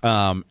creepy.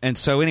 And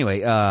so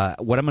anyway,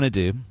 what I'm going to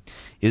do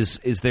is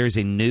there's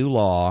a new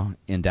law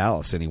in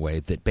Dallas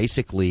anyway that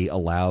basically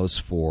allows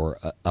for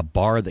a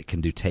bar that can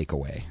do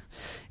takeaway.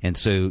 And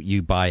so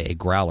you buy a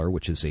growler,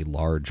 which is a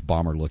large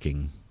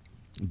bomber-looking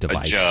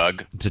device. A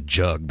jug. It's a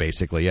jug,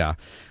 basically, yeah,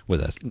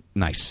 with a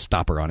nice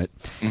stopper on it.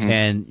 Mm-hmm.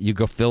 And you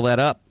go fill that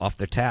up off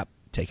their tap,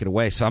 take it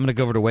away. So I'm going to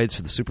go over to Wade's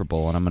for the Super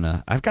Bowl, and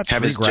I've got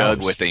have 3 his growlers.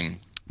 jug with him.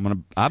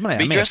 I'm gonna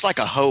be dressed like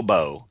a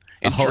hobo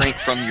and drink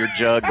from your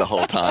jug the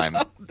whole time.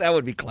 That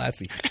would be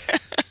classy.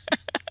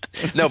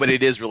 No, but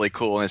it is really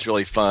cool and it's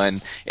really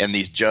fun. And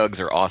these jugs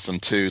are awesome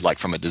too, like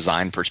from a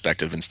design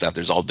perspective and stuff.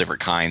 There's all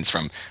different kinds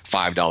from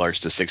 $5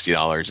 to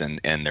 $60,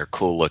 and they're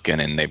cool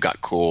looking and they've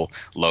got cool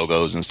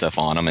logos and stuff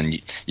on them. And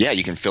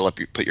you can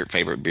put your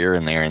favorite beer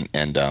in there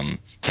and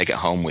take it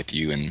home with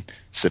you and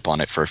sip on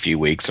it for a few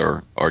weeks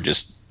or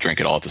just drink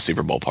it all at the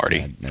Super Bowl party.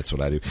 Yeah, that's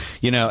what I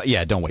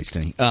do. Don't waste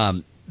any.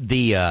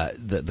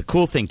 The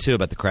cool thing too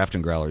about the Craft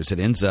and Growler is it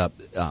ends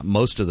up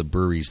most of the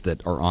breweries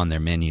that are on their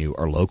menu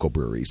are local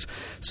breweries,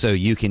 so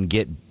you can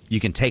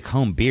take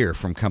home beer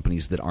from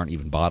companies that aren't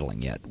even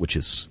bottling yet, which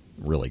is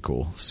really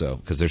cool. So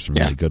because there's some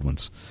really good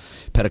ones.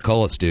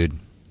 Petacolis, dude.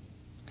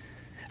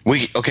 Now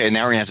we're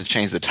gonna have to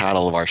change the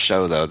title of our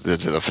show though,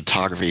 the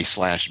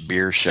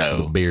photography/beer show.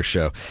 The beer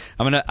show.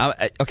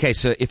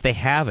 So if they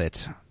have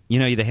it,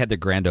 they had their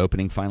grand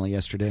opening finally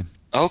yesterday.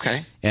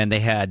 Okay. And they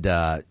had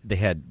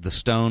the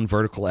Stone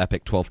Vertical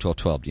Epic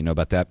 12-12-12. Do you know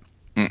about that?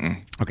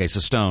 Mm-mm. Okay,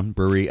 so Stone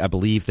Brewery, I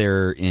believe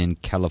they're in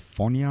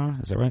California.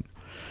 Is that right?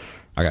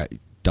 All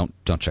right, don't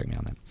check me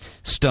on that.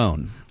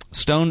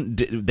 Stone,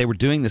 they were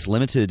doing this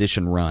limited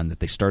edition run that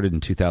they started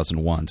in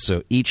 2001.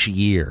 So each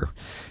year,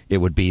 it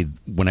would be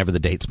whenever the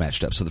dates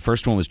matched up. So the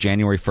first one was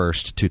January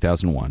 1st,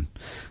 2001.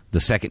 The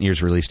second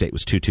year's release date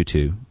was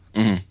 2/22.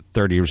 Mm-hmm.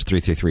 Third year was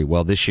 3/3/3.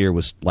 Well, last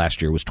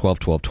year was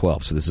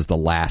 12/12/12. So this is the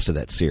last of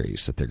that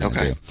series that they're going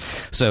to do.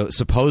 So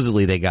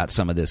supposedly they got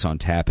some of this on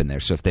tap in there.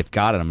 So if they've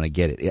got it, I'm going to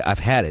get it. I've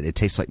had it. It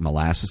tastes like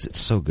molasses. It's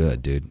so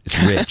good, dude. It's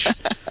rich.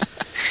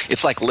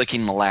 It's like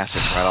licking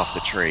molasses right off the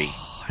tree.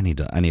 I need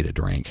a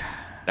drink.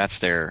 That's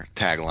their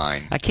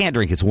tagline. I can't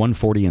drink. It's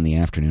 1:40 in the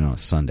afternoon on a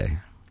Sunday.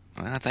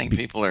 Well, I think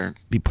people are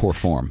be poor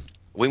form.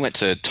 We went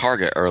to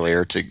Target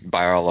earlier to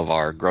buy all of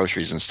our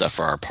groceries and stuff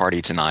for our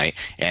party tonight,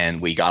 and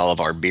we got all of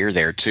our beer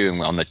there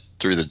too. And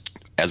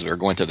as we were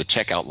going through the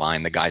checkout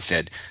line, the guy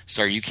said,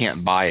 "Sir, you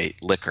can't buy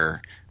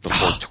liquor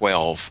before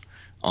 12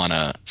 on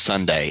a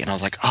Sunday." And I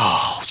was like,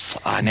 "Oh,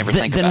 I never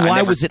think about it." Then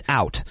why was it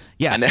out?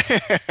 Yeah,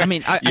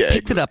 I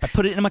picked it up, I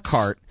put it in my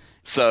cart.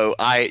 So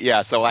I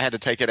had to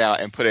take it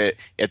out and put it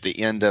at the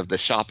end of the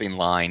shopping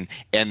line,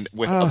 and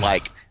with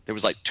there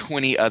was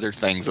 20 other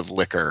things of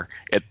liquor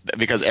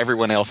because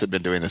everyone else had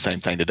been doing the same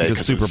thing today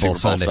because Super Bowl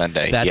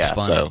Sunday. That's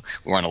fun. So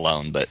we weren't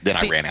alone, but then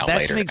I ran out later.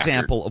 That's an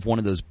example of one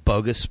of those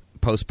bogus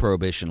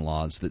post-prohibition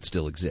laws that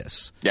still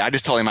exists. Yeah, I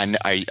just told him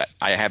I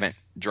haven't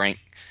drank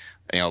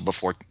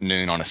before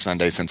noon on a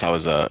Sunday since I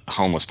was a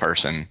homeless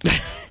person.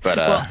 But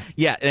well,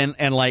 yeah,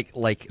 and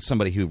like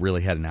somebody who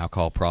really had an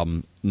alcohol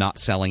problem, not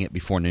selling it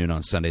before noon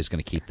on Sunday is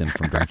going to keep them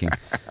from drinking.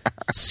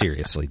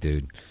 Seriously,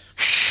 dude.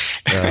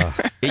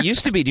 It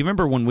used to be. Do you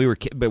remember when we were?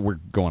 But we're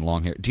going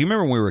long here. Do you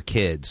remember when we were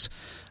kids?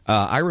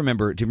 I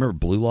remember. Do you remember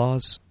Blue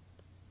Laws?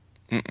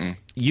 Mm-mm.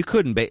 You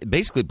couldn't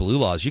basically Blue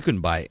Laws. You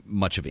couldn't buy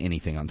much of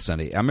anything on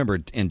Sunday. I remember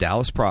in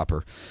Dallas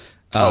proper.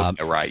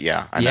 Right.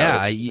 Yeah. I know.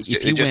 Yeah.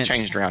 It just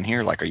changed around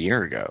here like a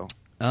year ago.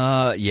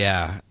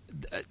 Yeah.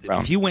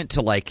 If you went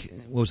to what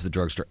was the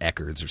drugstore?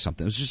 Eckerd's or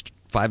something. It was just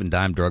 5 and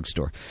dime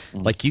drugstore.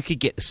 Mm. Like you could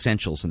get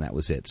essentials and that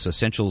was it. So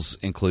essentials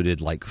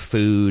included like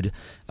food,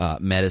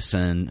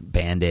 medicine,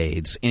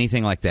 Band-Aids,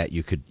 anything like that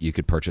you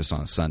could purchase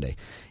on a Sunday.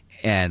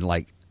 And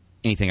like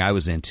anything I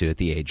was into at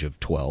the age of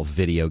 12,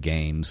 video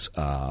games,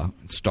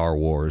 Star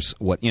Wars,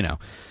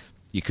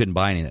 you couldn't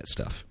buy any of that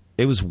stuff.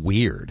 It was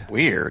weird.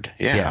 Weird.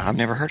 Yeah. I've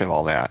never heard of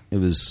all that. It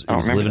was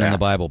living in the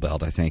Bible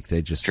Belt, I think.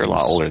 You're a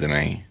lot older than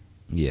me.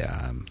 Yeah.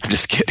 I'm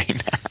just kidding.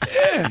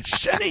 Yeah,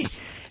 Sonny,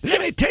 let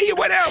me tell you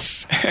what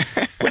else.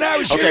 When I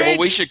was okay, well,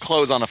 we should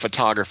close on a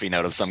photography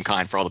note of some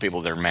kind for all the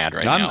people that are mad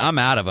now. I'm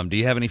out of them. Do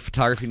you have any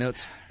photography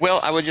notes? Well,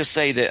 I would just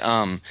say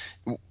that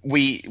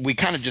we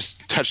kind of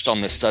just touched on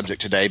this subject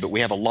today, but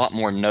we have a lot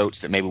more notes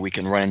that maybe we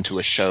can run into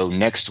a show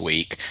next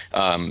week.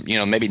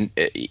 Maybe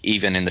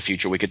even in the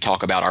future we could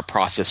talk about our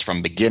process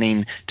from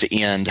beginning to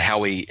end, how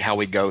we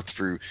go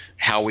through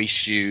how we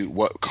shoot,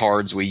 what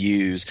cards we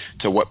use,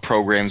 to what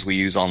programs we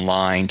use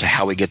online, to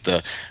how we get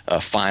the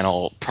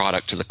final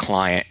product to the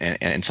client,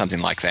 and something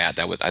like that.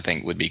 That I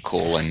think would be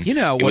cool. And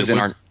it was in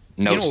our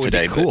notes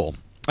today. Cool.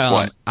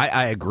 What?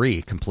 I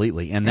agree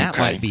completely, and that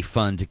might be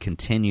fun to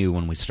continue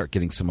when we start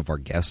getting some of our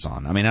guests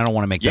on. I mean, I don't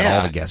want to make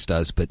that all the guest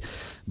does, but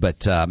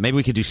maybe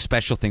we could do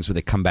special things where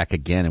they come back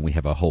again and we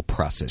have a whole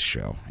process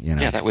show.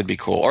 Yeah, that would be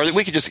cool. Or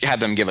we could just have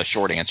them give a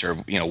short answer.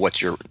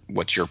 What's your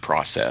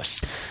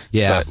process?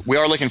 Yeah, but we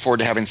are looking forward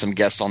to having some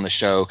guests on the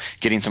show,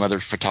 getting some other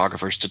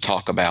photographers to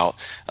talk about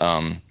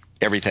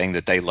everything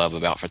that they love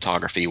about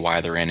photography,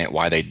 why they're in it,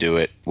 why they do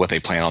it, what they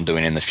plan on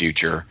doing in the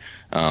future,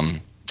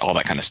 all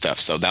that kind of stuff.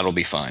 So that'll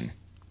be fun.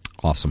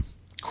 Awesome.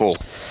 Cool.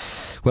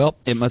 Well,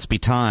 it must be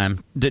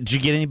time. Did you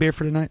get any beer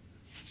for tonight?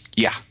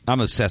 Yeah.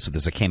 I'm obsessed with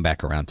this. I came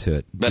back around to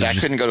it. But I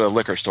couldn't go to a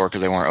liquor store because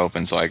they weren't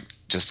open, so I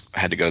just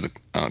had to go to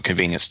the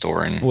convenience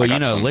store. And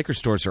liquor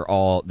stores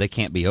they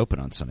can't be open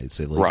on Sundays.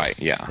 Right,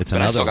 yeah. But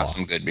I still got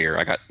some good beer.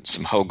 I got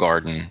some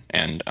Hoegaarden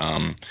and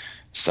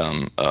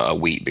some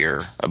wheat beer,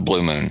 a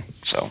Blue Moon.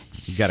 So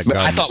but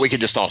I thought we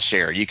could just all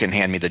share. You can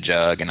hand me the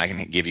jug, and I can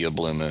give you a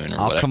Blue Moon.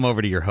 I'll come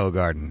over to your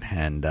Hoegaarden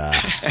and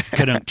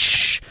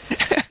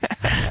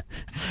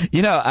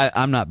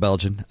I'm not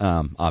Belgian,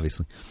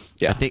 obviously.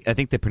 Yeah. I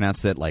think they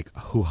pronounce that like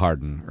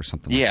Hoegaarden or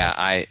something. Yeah,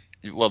 like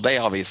that. They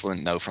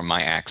obviously know from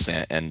my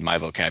accent and my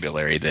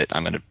vocabulary that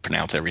I'm going to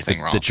pronounce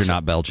everything wrong. That you're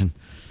not Belgian.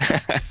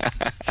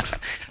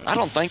 I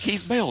don't think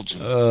he's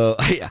Belgian.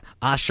 Yeah,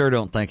 I sure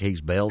don't think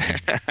he's Belgian.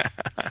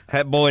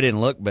 That boy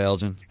didn't look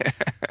Belgian.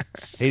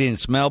 He didn't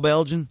smell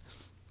Belgian,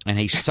 and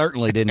he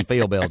certainly didn't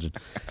feel Belgian.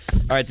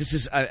 All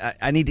right,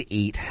 I need to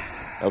eat.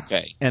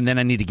 Okay. And then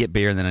I need to get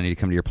beer, and then I need to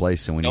come to your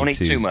place, and don't eat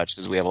too much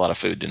because we have a lot of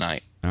food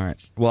tonight. All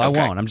right. Well, okay.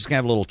 I won't. I'm just gonna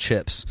have little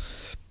chips.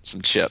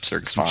 Some chips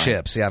are fine.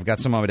 Chips. Yeah, I've got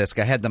some on my desk.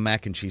 I had the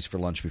mac and cheese for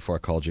lunch before I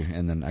called you,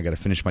 and then I got to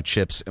finish my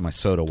chips and my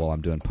soda while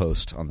I'm doing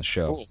post on the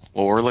show. Cool.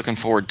 Well, we're looking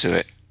forward to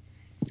it.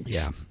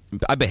 Yeah,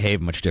 I behave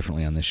much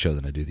differently on this show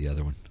than I do the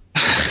other one.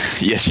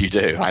 Yes, you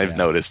do. I've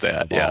noticed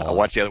that. Yeah, I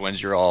watch the other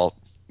ones. You're all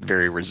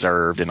very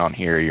reserved, and on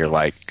here you're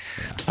like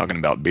talking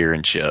about beer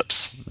and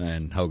chips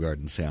and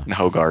Hoegaardens. Yeah, and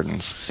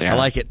Hoegaardens. Yeah, I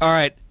like it. All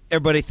right,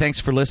 everybody. Thanks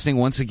for listening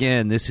once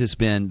again. This has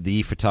been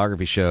the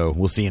Photography Show.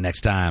 We'll see you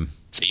next time.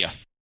 See ya.